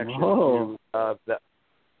going to have connection to that.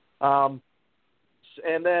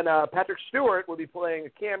 And then Patrick Stewart will be playing a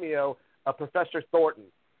cameo of Professor Thornton.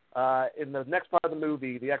 In the next part of the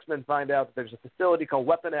movie, the X-Men find out that there's a facility called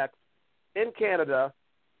Weapon X in Canada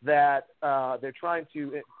that they're trying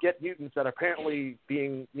to get mutants that are apparently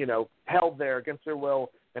being, you know, held there against their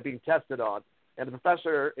will and being tested on. And the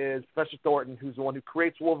professor is Professor Thornton, who's the one who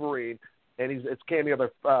creates Wolverine, and it's cameo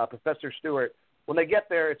of Professor Stewart. When they get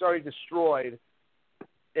there, it's already destroyed.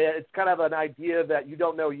 It's kind of an idea that you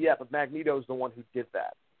don't know yet, but Magneto's the one who did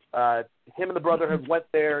that. Him and the Brotherhood went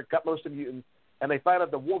there, got most of the mutants, and they find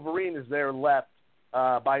out that Wolverine is there left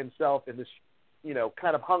by himself in this, you know,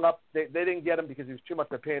 kind of hung up. They didn't get him because he was too much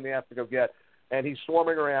of a pain in the ass to go get, and he's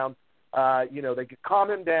swarming around. You know, they could calm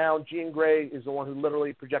him down. Jean Grey is the one who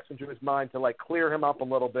literally projects into his mind to, like, clear him up a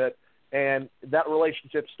little bit, and that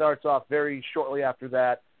relationship starts off very shortly after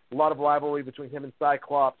that. A lot of rivalry between him and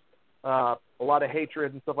Cyclops, a lot of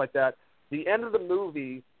hatred and stuff like that. The end of the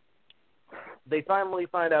movie, they finally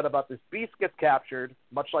find out about this Beast gets captured,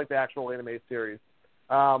 much like the actual animated series,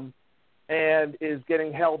 and is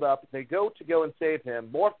getting held up. They go and save him.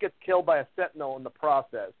 Morph gets killed by a Sentinel in the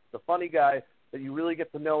process. The funny guy that you really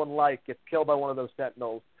get to know and like gets killed by one of those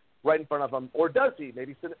Sentinels right in front of him. Or does he?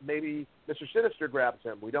 Maybe Mr. Sinister grabs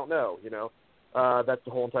him. We don't know, you know. That's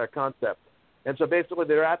the whole entire concept. And so basically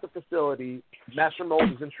they're at the facility. Master Mold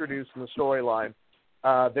is introduced in the storyline.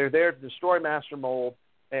 They're there to destroy Master Mold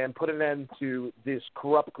and put an end to this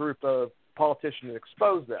corrupt group of politicians and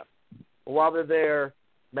expose them. While they're there,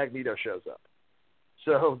 Magneto shows up.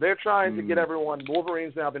 So they're trying to get everyone.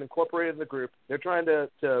 Wolverine's now been incorporated in the group. They're trying to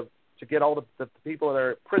get all the people that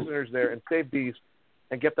are prisoners there and save Beast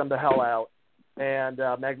and get them the hell out. And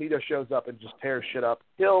Magneto shows up and just tears shit up.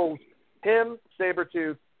 Kills him,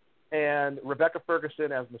 Sabretooth, and Rebecca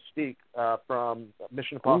Ferguson as Mystique from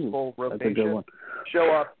Mission Impossible Rogue Nation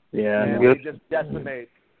show up. Yeah, and they just decimate.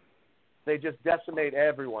 They just decimate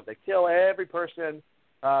everyone. They kill every person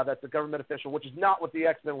that's a government official, which is not what the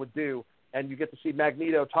X-Men would do. And you get to see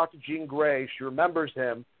Magneto talk to Jean Grey. She remembers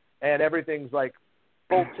him, and everything's like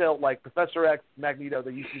full tilt, like Professor X, Magneto,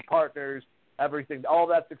 they used to be partners, everything. All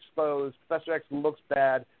that's exposed. Professor X looks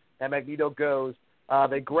bad, and Magneto goes.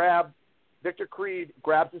 Victor Creed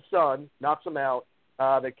grabs his son, knocks him out.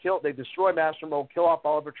 They destroy Master Mold, kill off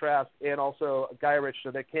Oliver Trask, and also Gyrich,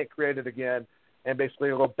 so they can't create it again. and basically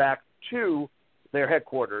go back to their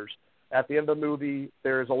headquarters. At the end of the movie,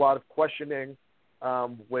 there's a lot of questioning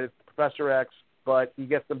with Professor X, but he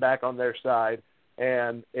gets them back on their side,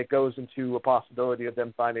 and it goes into a possibility of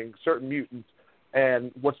them finding certain mutants.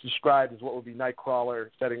 And what's described is what would be Nightcrawler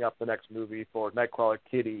setting up the next movie for Nightcrawler,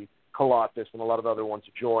 Kitty, Colossus, and a lot of other ones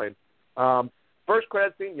to join. First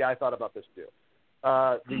credit scene, yeah, I thought about this too.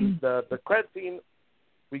 The credit scene,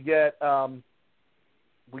 we get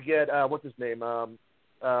what's his name?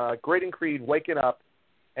 Graydon Creed waking up,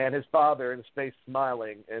 and his father in his face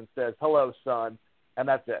smiling and says, "Hello, son," and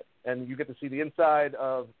that's it. And you get to see the inside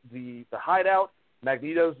of the hideout.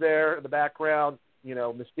 Magneto's there in the background. You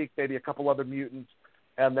know, Mystique, maybe a couple other mutants,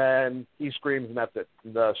 and then he screams, and that's it.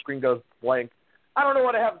 The screen goes blank. I don't know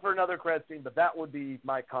what I have for another credit scene, but that would be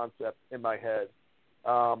my concept in my head.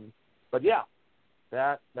 But yeah,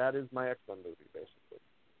 that is my X-Men movie, basically.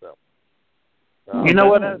 So, you know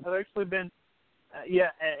what? I've actually been,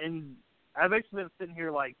 and I've actually been sitting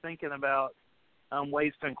here like thinking about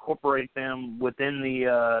ways to incorporate them within the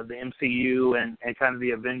MCU and kind of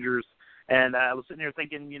the Avengers. And I was sitting here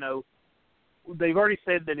thinking, you know, they've already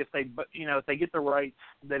said that if they get the rights,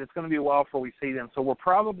 that it's going to be a while before we see them. So we're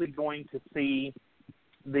probably going to see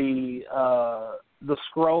the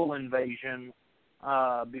Skrull invasion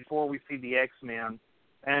before we see the X-Men,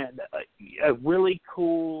 and a really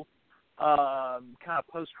cool kind of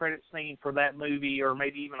post-credit scene for that movie, or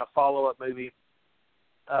maybe even a follow-up movie,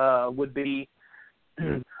 would be,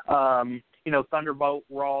 Thunderbolt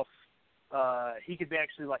Ross. He could be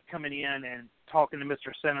actually like coming in and talking to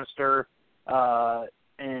Mr. Sinister.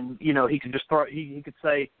 And, you know, he could just he could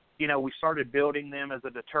say, you know, we started building them as a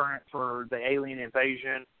deterrent for the alien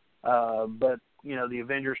invasion, but, you know, the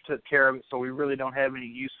Avengers took care of it, so we really don't have any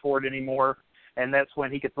use for it anymore. And that's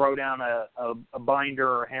when he could throw down a binder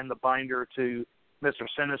or hand the binder to Mr.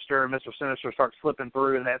 Sinister, and Mr. Sinister starts flipping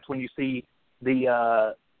through, and that's when you see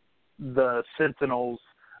the Sentinels,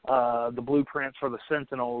 the blueprints for the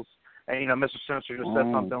Sentinels. And, you know, Mr. Sinister just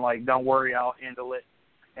said something like, "Don't worry, I'll handle it."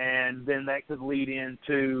 And then that could lead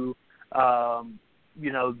into,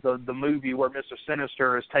 the movie where Mr.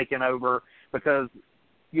 Sinister is taken over, because,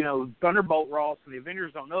 you know, Thunderbolt Ross and the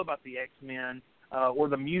Avengers don't know about the X-Men or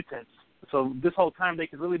the mutants. So this whole time they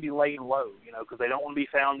could really be laying low, you know, because they don't want to be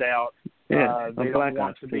found out. They don't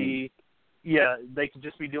want to be, they could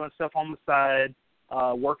just be doing stuff on the side,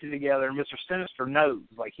 working together. And Mr. Sinister knows,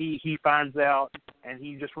 like he finds out, and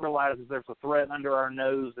he just realizes there's a threat under our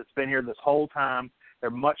nose that's been here this whole time. They're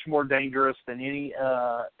much more dangerous than any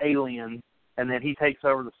alien, and then he takes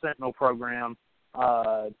over the Sentinel program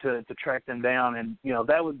to track them down. And, you know,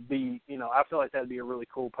 that would be, you know, I feel like that would be a really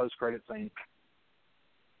cool post-credit scene.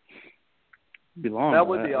 That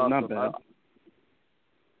would be awesome. Not bad.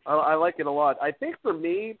 I like it a lot. I think for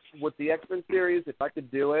me, with the X-Men series, if I could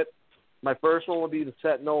do it, my first one would be the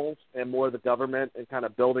Sentinels and more of the government and kind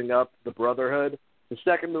of building up the Brotherhood. The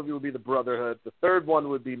second movie would be the Brotherhood. The third one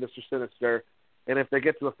would be Mr. Sinister. And if they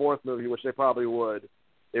get to the fourth movie, which they probably would,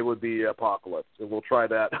 it would be Apocalypse. And we'll try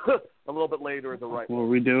that a little bit later in the right. We'll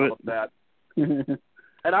redo it. That. And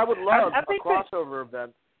I would love a crossover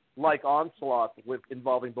event like Onslaught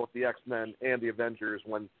involving both the X-Men and the Avengers,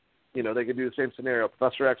 when, you know, they could do the same scenario.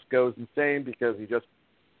 Professor X goes insane because he just,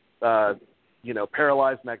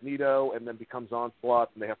 paralyzed Magneto, and then becomes Onslaught,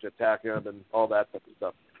 and they have to attack him and all that type of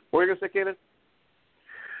stuff. What were you going to say, Kanan?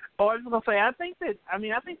 Oh, I was going to say, I think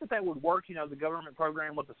that would work, you know, the government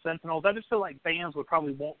program with the Sentinels. I just feel like fans would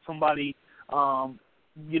probably want somebody,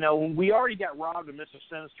 we already got robbed of Mr.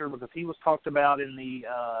 Sinister because he was talked about in the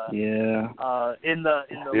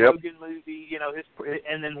Logan movie, you know,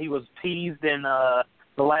 and then he was teased in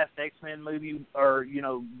the last X-Men movie, or, you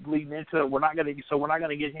know, leading into it. We're not going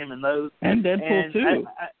to get him in those. And Deadpool too.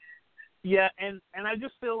 And I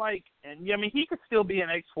just feel like, he could still be an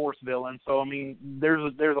X-Force villain. So, I mean,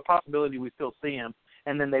 there's a possibility we still see him,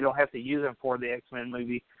 and then they don't have to use him for the X-Men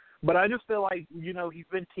movie. But I just feel like, you know, he's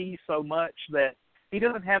been teased so much that he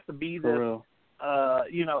doesn't have to be this.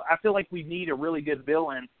 I feel like we need a really good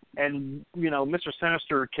villain, and, you know, Mr.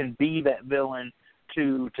 Sinister can be that villain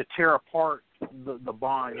to tear apart the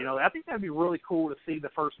Bond. You know, I think that'd be really cool to see the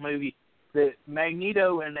first movie, that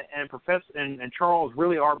Magneto and Professor and Charles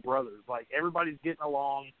really are brothers. Like, everybody's getting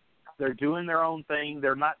along, they're doing their own thing,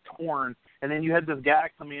 they're not torn. And then you had this guy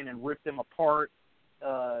come in and rip them apart.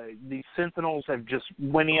 These Sentinels have just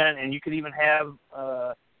went in, and you could even have,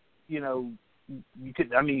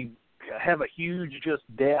 have a huge just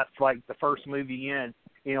death like the first movie in.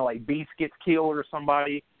 You know, like Beast gets killed or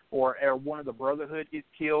somebody, or one of the Brotherhood gets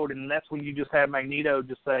killed, and that's when you just have Magneto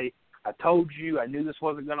just say, "I told you, I knew this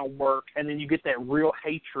wasn't going to work," and then you get that real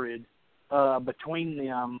hatred between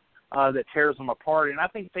them that tears them apart. And I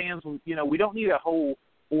think fans, we don't need a whole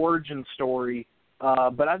origin story,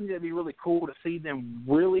 but I think that'd be really cool to see them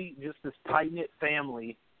really just this tight-knit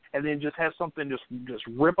family, and then just have something just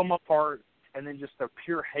rip them apart, and then just their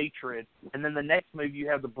pure hatred. And then the next movie you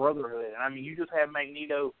have the Brotherhood. I mean, you just have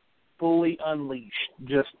Magneto fully unleashed,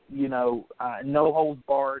 just, no holds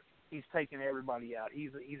barred. He's taking everybody out.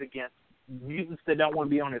 He's against mutants that don't want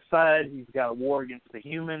to be on his side. He's got a war against the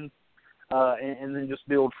humans, and then just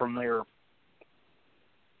build from there.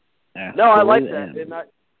 No, I like that. And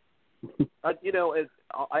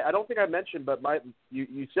I don't think I mentioned, but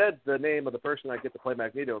you said the name of the person I get to play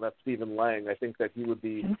Magneto. That's Stephen Lang. I think that he would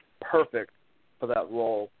be perfect for that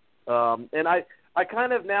role. And I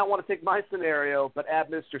kind of now want to take my scenario, but add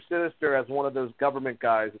Mr. Sinister as one of those government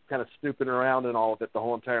guys that's kind of snooping around in all of it the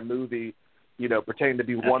whole entire movie, pretending to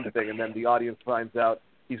be one thing, and then the audience finds out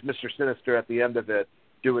he's Mr. Sinister at the end of it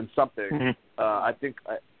doing something. Mm-hmm.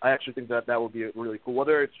 I actually think that would be really cool.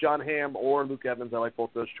 Whether it's John Hamm or Luke Evans, I like both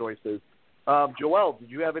those choices. Joel, did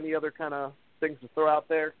you have any other kind of things to throw out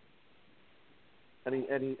there? No,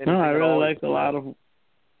 I really liked a lot of.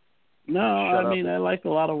 No, I like a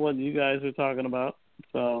lot of what you guys are talking about.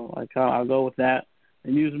 So I'll go with that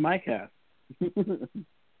and use my cast.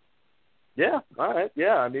 Yeah, all right.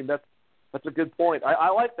 Yeah, I mean, that's a good point. I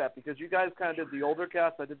like that because you guys kind of did the older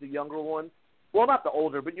cast. I did the younger one. Well, not the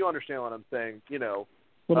older, but you understand what I'm saying. A little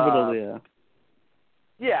bit older, yeah.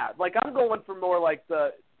 Yeah, like I'm going for more like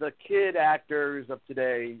the kid actors of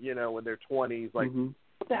today, in their 20s. Like,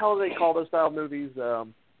 what the hell do they call those style movies?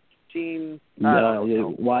 Teen,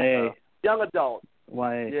 YA, young adult,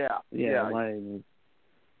 YA, YA.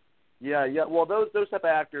 Yeah. Well, those type of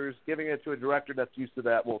actors, giving it to a director that's used to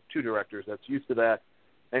that. Well, two directors that's used to that,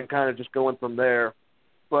 and kind of just going from there.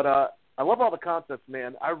 But I love all the concepts,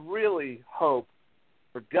 man. I really hope,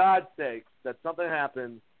 for God's sakes, that something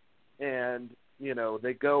happens, and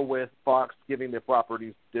they go with Fox giving their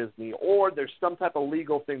properties to Disney, or there's some type of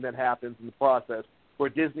legal thing that happens in the process where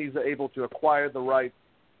Disney's able to acquire the rights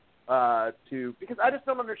because I just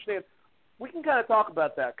don't understand. We can kind of talk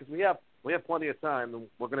about that because we have plenty of time, and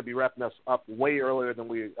we're going to be wrapping us up way earlier than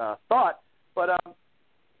we thought. But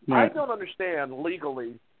I don't understand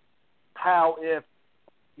legally how, if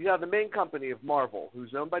you have the main company of Marvel,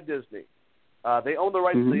 who's owned by Disney, they own the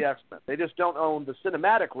rights to the X-Men. They just don't own the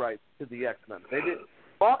cinematic rights to the X-Men.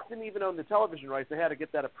 Fox didn't even own the television rights. They had to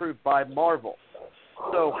get that approved by Marvel.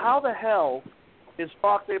 So how the hell is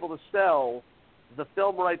Fox able to sell the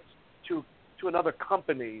film rights to another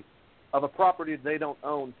company of a property they don't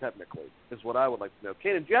own technically, is what I would like to know.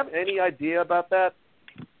 Kanan, do you have any idea about that?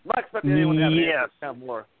 I'm not expecting anyone to have an answer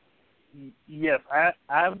more. Yes,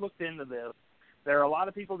 I've looked into this. There are a lot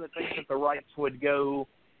of people that think that the rights would go.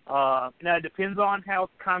 Now, it depends on how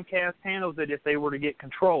Comcast handles it if they were to get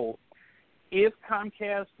control. If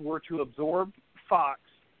Comcast were to absorb Fox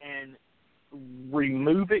and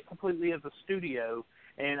remove it completely as a studio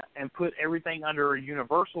and put everything under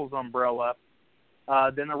Universal's umbrella,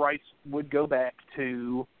 then the rights would go back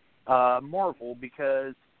to Marvel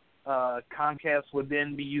because Comcast would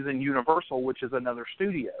then be using Universal, which is another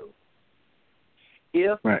studio.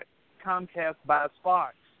 If Comcast buys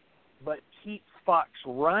Fox but keeps Fox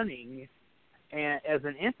running as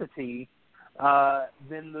an entity,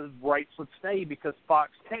 then the rights would stay because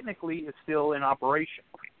Fox technically is still in operation.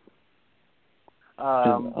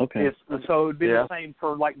 So it would be the same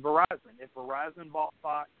for like Verizon. If Verizon bought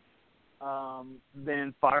Fox,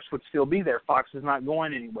 then Fox would still be there. Fox is not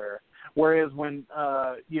going anywhere. Whereas when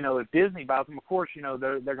if Disney buys them, of course, they're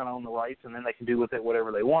going to own the rights and then they can do with it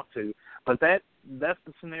whatever they want to. But that's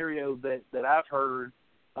the scenario that I've heard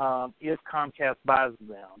if Comcast buys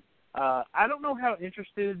them. I don't know how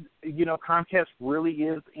interested Comcast really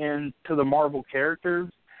is into the Marvel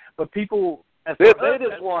characters, but people they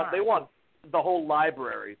want the whole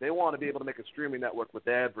library. They want to be able to make a streaming network with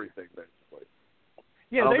everything, basically.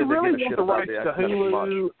 Yeah, they really want the rights to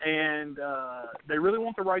Hulu, and they really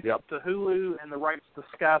want the rights to Hulu and the rights to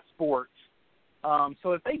Sky Sports.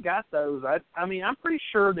 So if they got those, I'm pretty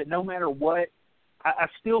sure that no matter what, I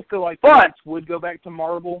still feel like the rights would go back to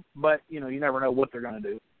Marvel, but you never know what they're going to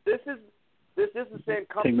do. This is the same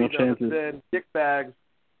company that's been dickbags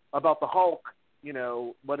about the Hulk,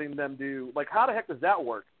 letting them do, like, how the heck does that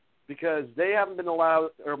work? Because they haven't been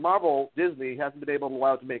allowed, or Marvel, Disney, hasn't been able to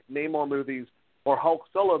allow to make Namor movies or Hulk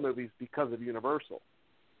solo movies because of Universal.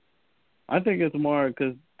 I think it's more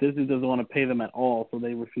because Disney doesn't want to pay them at all, so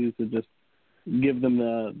they refuse to just give them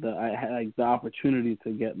the opportunity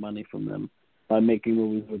to get money from them by making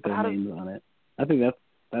movies with their names on it. I think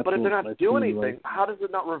But if they're not doing anything, how does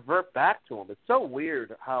it not revert back to them? It's so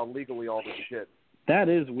weird how legally all this shit. That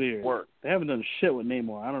is weird. Work. They haven't done shit with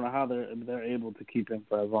Namor. I don't know how they're able to keep him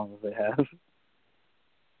for as long as they have.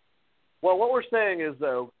 Well, what we're saying is,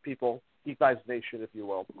 though, people, Geek Vibes Nation, if you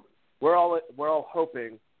will, we're all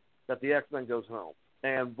hoping that the X-Men goes home,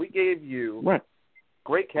 and we gave you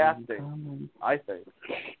great casting. I think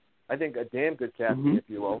a damn good casting, if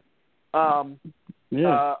you will, of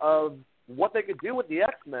what they could do with the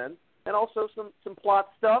X-Men, and also some plot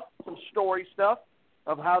stuff, some story stuff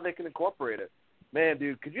of how they can incorporate it. Man,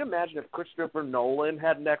 dude, could you imagine if Christopher Nolan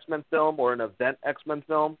had an X-Men film or an event X-Men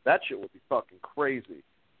film? That shit would be fucking crazy.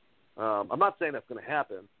 I'm not saying that's going to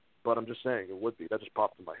happen, but I'm just saying it would be. That just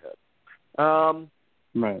popped in my head.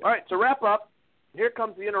 Right. All right, to wrap up, here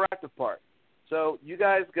comes the interactive part. So you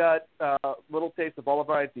guys got a little taste of all of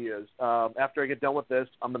our ideas. After I get done with this,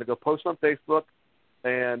 I'm going to go post on Facebook,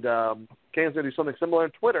 and Kane's going to do something similar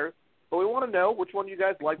on Twitter, but we want to know which one you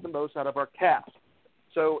guys like the most out of our cast.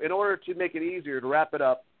 So in order to make it easier to wrap it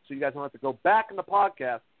up so you guys don't have to go back in the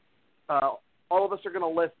podcast, all of us are going to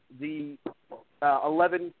list the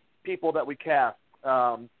 11 people that we cast.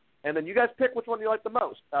 And then you guys pick which one you like the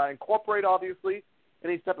most. Incorporate, obviously,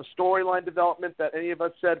 any type of storyline development that any of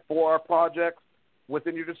us said for our projects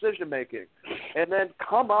within your decision-making. And then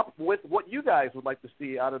come up with what you guys would like to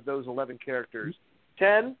see out of those 11 characters.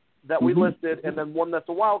 10 that we listed, and then one that's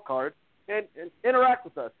a wild card. And interact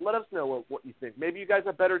with us. Let us know what you think. Maybe you guys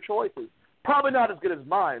have better choices. Probably not as good as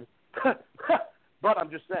mine, but I'm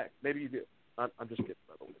just saying. Maybe you do. I'm just kidding,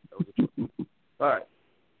 by the way. That was a choice. All right.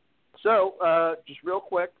 So, just real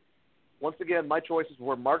quick, once again, my choices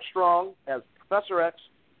were Mark Strong as Professor X,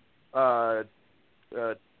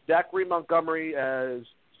 Zachary Montgomery as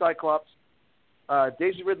Cyclops,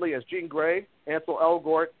 Daisy Ridley as Jean Grey, Ansel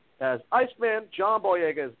Elgort as Iceman, John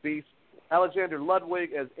Boyega as Beast, Alexander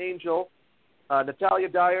Ludwig as Angel, Natalia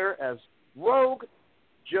Dyer as Rogue,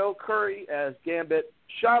 Joe Curry as Gambit,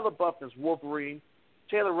 Shia LaBeouf as Wolverine,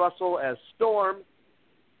 Taylor Russell as Storm,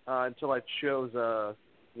 until I chose,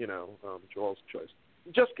 Joel's choice.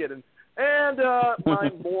 Just kidding. And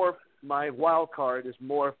my wild card is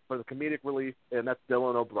more for the comedic relief, and that's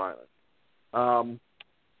Dylan O'Brien.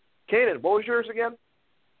 Kanan, what was yours again?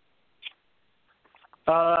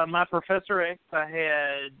 My Professor X, I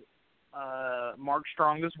had Mark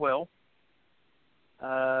Strong as well.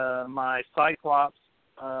 My Cyclops,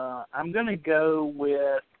 I'm going to go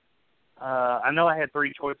with, I know I had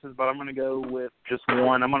three choices, but I'm going to go with just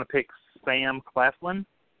one. I'm going to pick Sam Claflin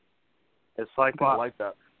as Cyclops. I like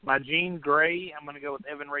that. My Jean Grey, I'm going to go with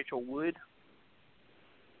Evan Rachel Wood.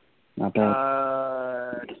 Not bad.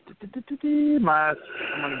 I'm going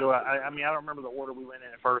to go, I don't remember the order we went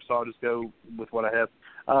in at first, so I'll just go with what I have.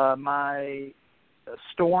 My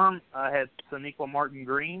Storm, I had Sonequa Martin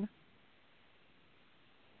Green.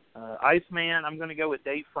 Iceman, I'm going to go with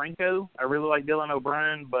Dave Franco. I really like Dylan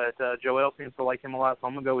O'Brien, but Joel seems to like him a lot, so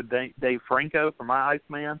I'm going to go with Dave Franco for my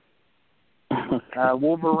Iceman.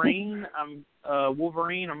 Wolverine, I'm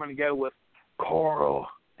going to go with Carl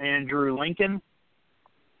Andrew Lincoln.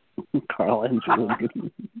 Carl Andrew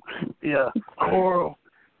Lincoln. Yeah, Carl.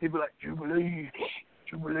 He'd be like, Jubilee.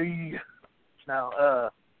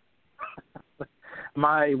 Now,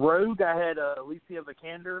 my Rogue, I had Alicia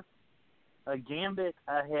Vikander. Gambit,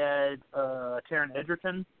 I had Taron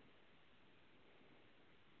Egerton.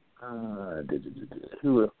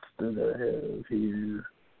 Who else did I have here?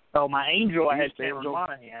 Oh, my Angel, I had Cameron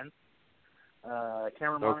Monaghan.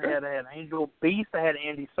 Monaghan, I had Angel. Beast, I had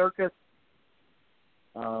Andy Serkis.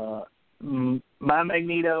 My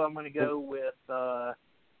Magneto, I'm going to go with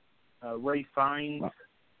Ray Fiennes.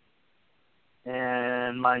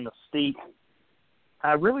 And my Mystique,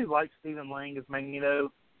 I really like Stephen Lang as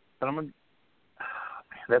Magneto, but I'm going to...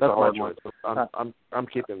 That's a hard one. I'm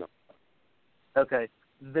keeping them. Okay.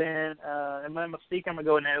 Then in my Mystique, I'm going to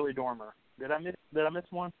go with Natalie Dormer. Did I miss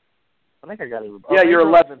one? I think I got it. Yeah, you're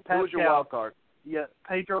 11. Who's your wild card? Yeah,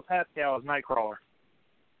 Pedro Pascal is Nightcrawler.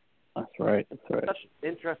 That's right. Such an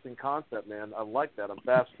interesting concept, man. I like that. I'm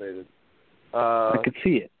fascinated. I could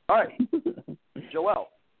see it. All right. Joel.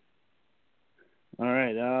 All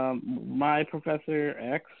right. My Professor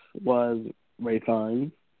X was Ray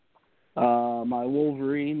Fiennes. My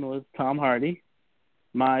Wolverine was Tom Hardy.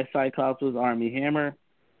 My Cyclops was Armie Hammer.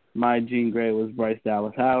 My Jean Grey was Bryce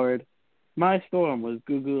Dallas Howard. My Storm was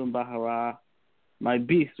Gugu Mbatha-Raw. My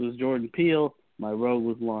Beast was Jordan Peele. My Rogue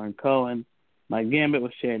was Lauren Cohen. My Gambit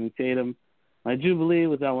was Channing Tatum. My Jubilee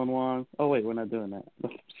was Ellen Wong. Oh, wait, we're not doing that.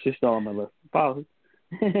 She's still on my list. Apologies.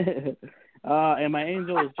 And my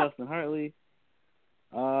Angel is Justin Hartley.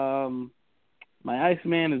 My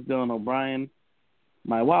Iceman is Dylan O'Brien.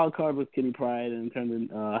 My wild card was Kitty Pryde and turned in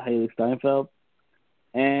Haley Steinfeld.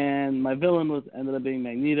 And my villain ended up being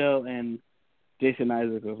Magneto, and Jason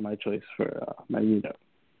Isaac was my choice for Magneto.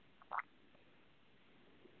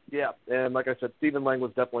 Yeah, and like I said, Stephen Lang was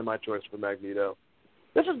definitely my choice for Magneto.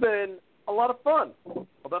 This has been a lot of fun.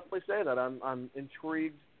 I'll definitely say that. I'm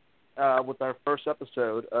intrigued with our first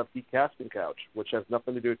episode of Geek Casting Couch, which has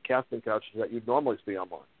nothing to do with casting couches that you'd normally see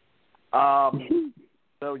online.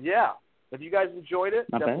 So, yeah, if you guys enjoyed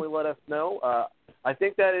it, definitely let us know. I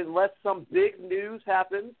think that unless some big news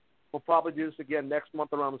happens, we'll probably do this again next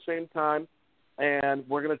month around the same time. And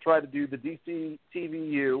we're going to try to do the DC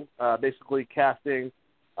TVU, basically casting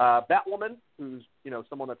Batwoman, who's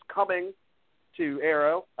someone that's coming to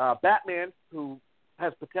Arrow, Batman, who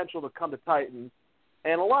has potential to come to Titans,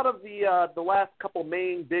 and a lot of the last couple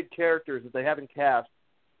main big characters that they haven't cast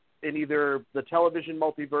in either the television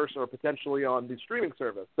multiverse or potentially on the streaming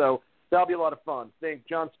service. So that'll be a lot of fun. Think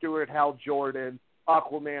Jon Stewart, Hal Jordan,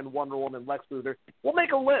 Aquaman, Wonder Woman, Lex Luthor. We'll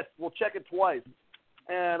make a list. We'll check it twice,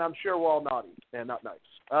 and I'm sure we're all naughty and not nice.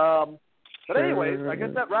 But anyways, I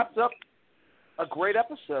guess that wraps up a great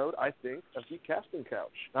episode, I think, of Geek Casting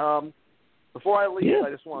Couch. Before I leave, I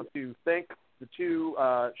just want to thank the two,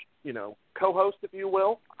 co-hosts, if you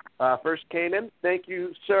will. First, Kanan, thank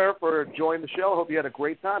you, sir, for joining the show. I hope you had a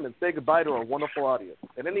great time, and say goodbye to our wonderful audience.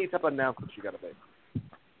 And any type of announcements you got to make.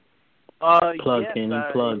 Plug, yes,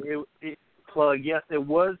 Kanan, plug. Plug. Yes, it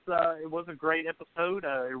was a great episode.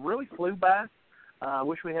 It really flew by. I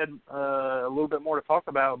wish we had a little bit more to talk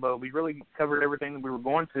about, but we really covered everything that we were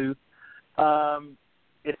going to.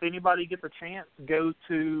 If anybody gets a chance, go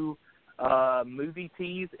to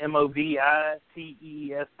MovieTees,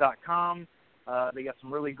 MOVITEES.com. They got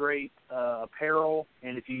some really great apparel,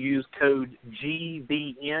 and if you use code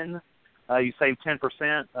GVN, you save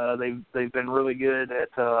 10%. They've been really good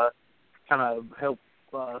at kind of help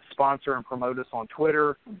sponsor and promote us on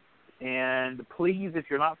Twitter. And please, if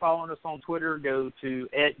you're not following us on Twitter, go to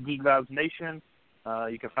 @GeekVibesNation.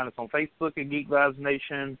 You can find us on Facebook at Geek Vibes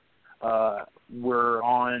Nation. We're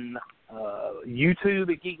on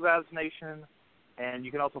YouTube at Geek Vibes Nation, and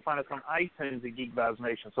you can also find us on iTunes at Geek Vibes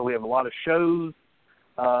Nation. So we have a lot of shows.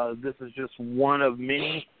 This is just one of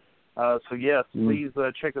many. So yes, please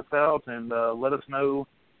check us out and let us know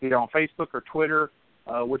either on Facebook or Twitter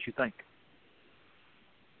what you think.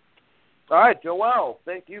 All right, Joel,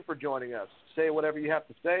 thank you for joining us. Say whatever you have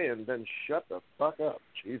to say, and then shut the fuck up.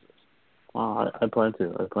 Jesus. I plan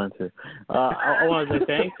to. I want to say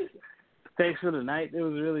thanks. Thanks for the night. It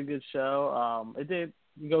was a really good show. It did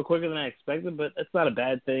go quicker than I expected, but it's not a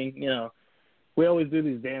bad thing. We always do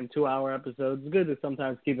these damn 2-hour episodes. It's good to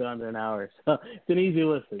sometimes keep it under an hour. So it's an easy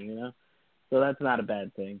listen, So that's not a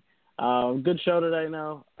bad thing. Good show tonight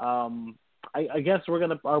now. I guess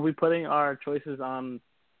are we putting our choices on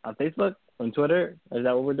Facebook, on Twitter? Is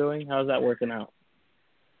that what we're doing? How's that working out?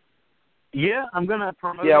 Yeah, I'm going to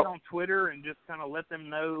promote it on Twitter and just kind of let them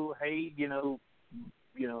know, hey,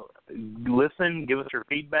 listen, give us your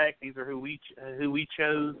feedback. These are who we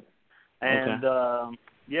chose, and and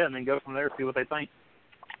then go from there, see what they think.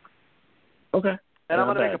 Okay. And I'm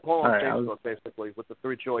going to make a poll on Facebook, basically, with the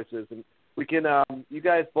 3 choices, and we can, you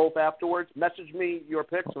guys both afterwards, message me your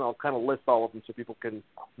picks, and I'll kind of list all of them so people can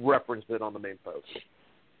reference it on the main post.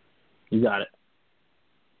 You got it.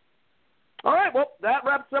 All right, well, that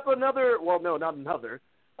wraps up the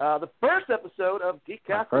first episode of Geek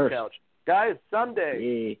Casting Couch. Guys,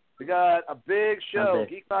 Sunday, we got a big show, Sunday.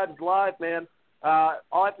 Geek Vibes Live, man. All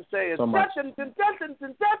I have to say is,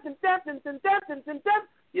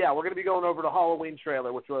 yeah, we're going to be going over the Halloween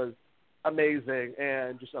trailer, which was amazing,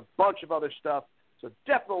 and just a bunch of other stuff. So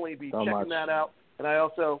definitely be checking that out. And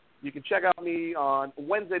you can check out me on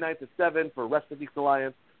Wednesday nights at 7 for Rest of Geeks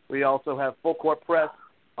Alliance. We also have Full Court Press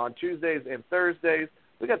on Tuesdays and Thursdays.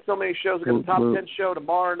 We got so many shows. We got the Top 10 show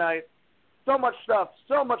tomorrow night. So much stuff,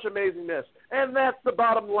 so much amazingness. And that's the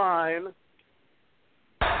bottom line.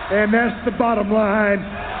 And that's the bottom line,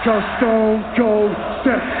 because Stone Cold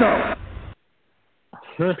said so.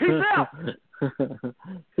 Peace out.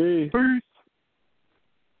 Peace.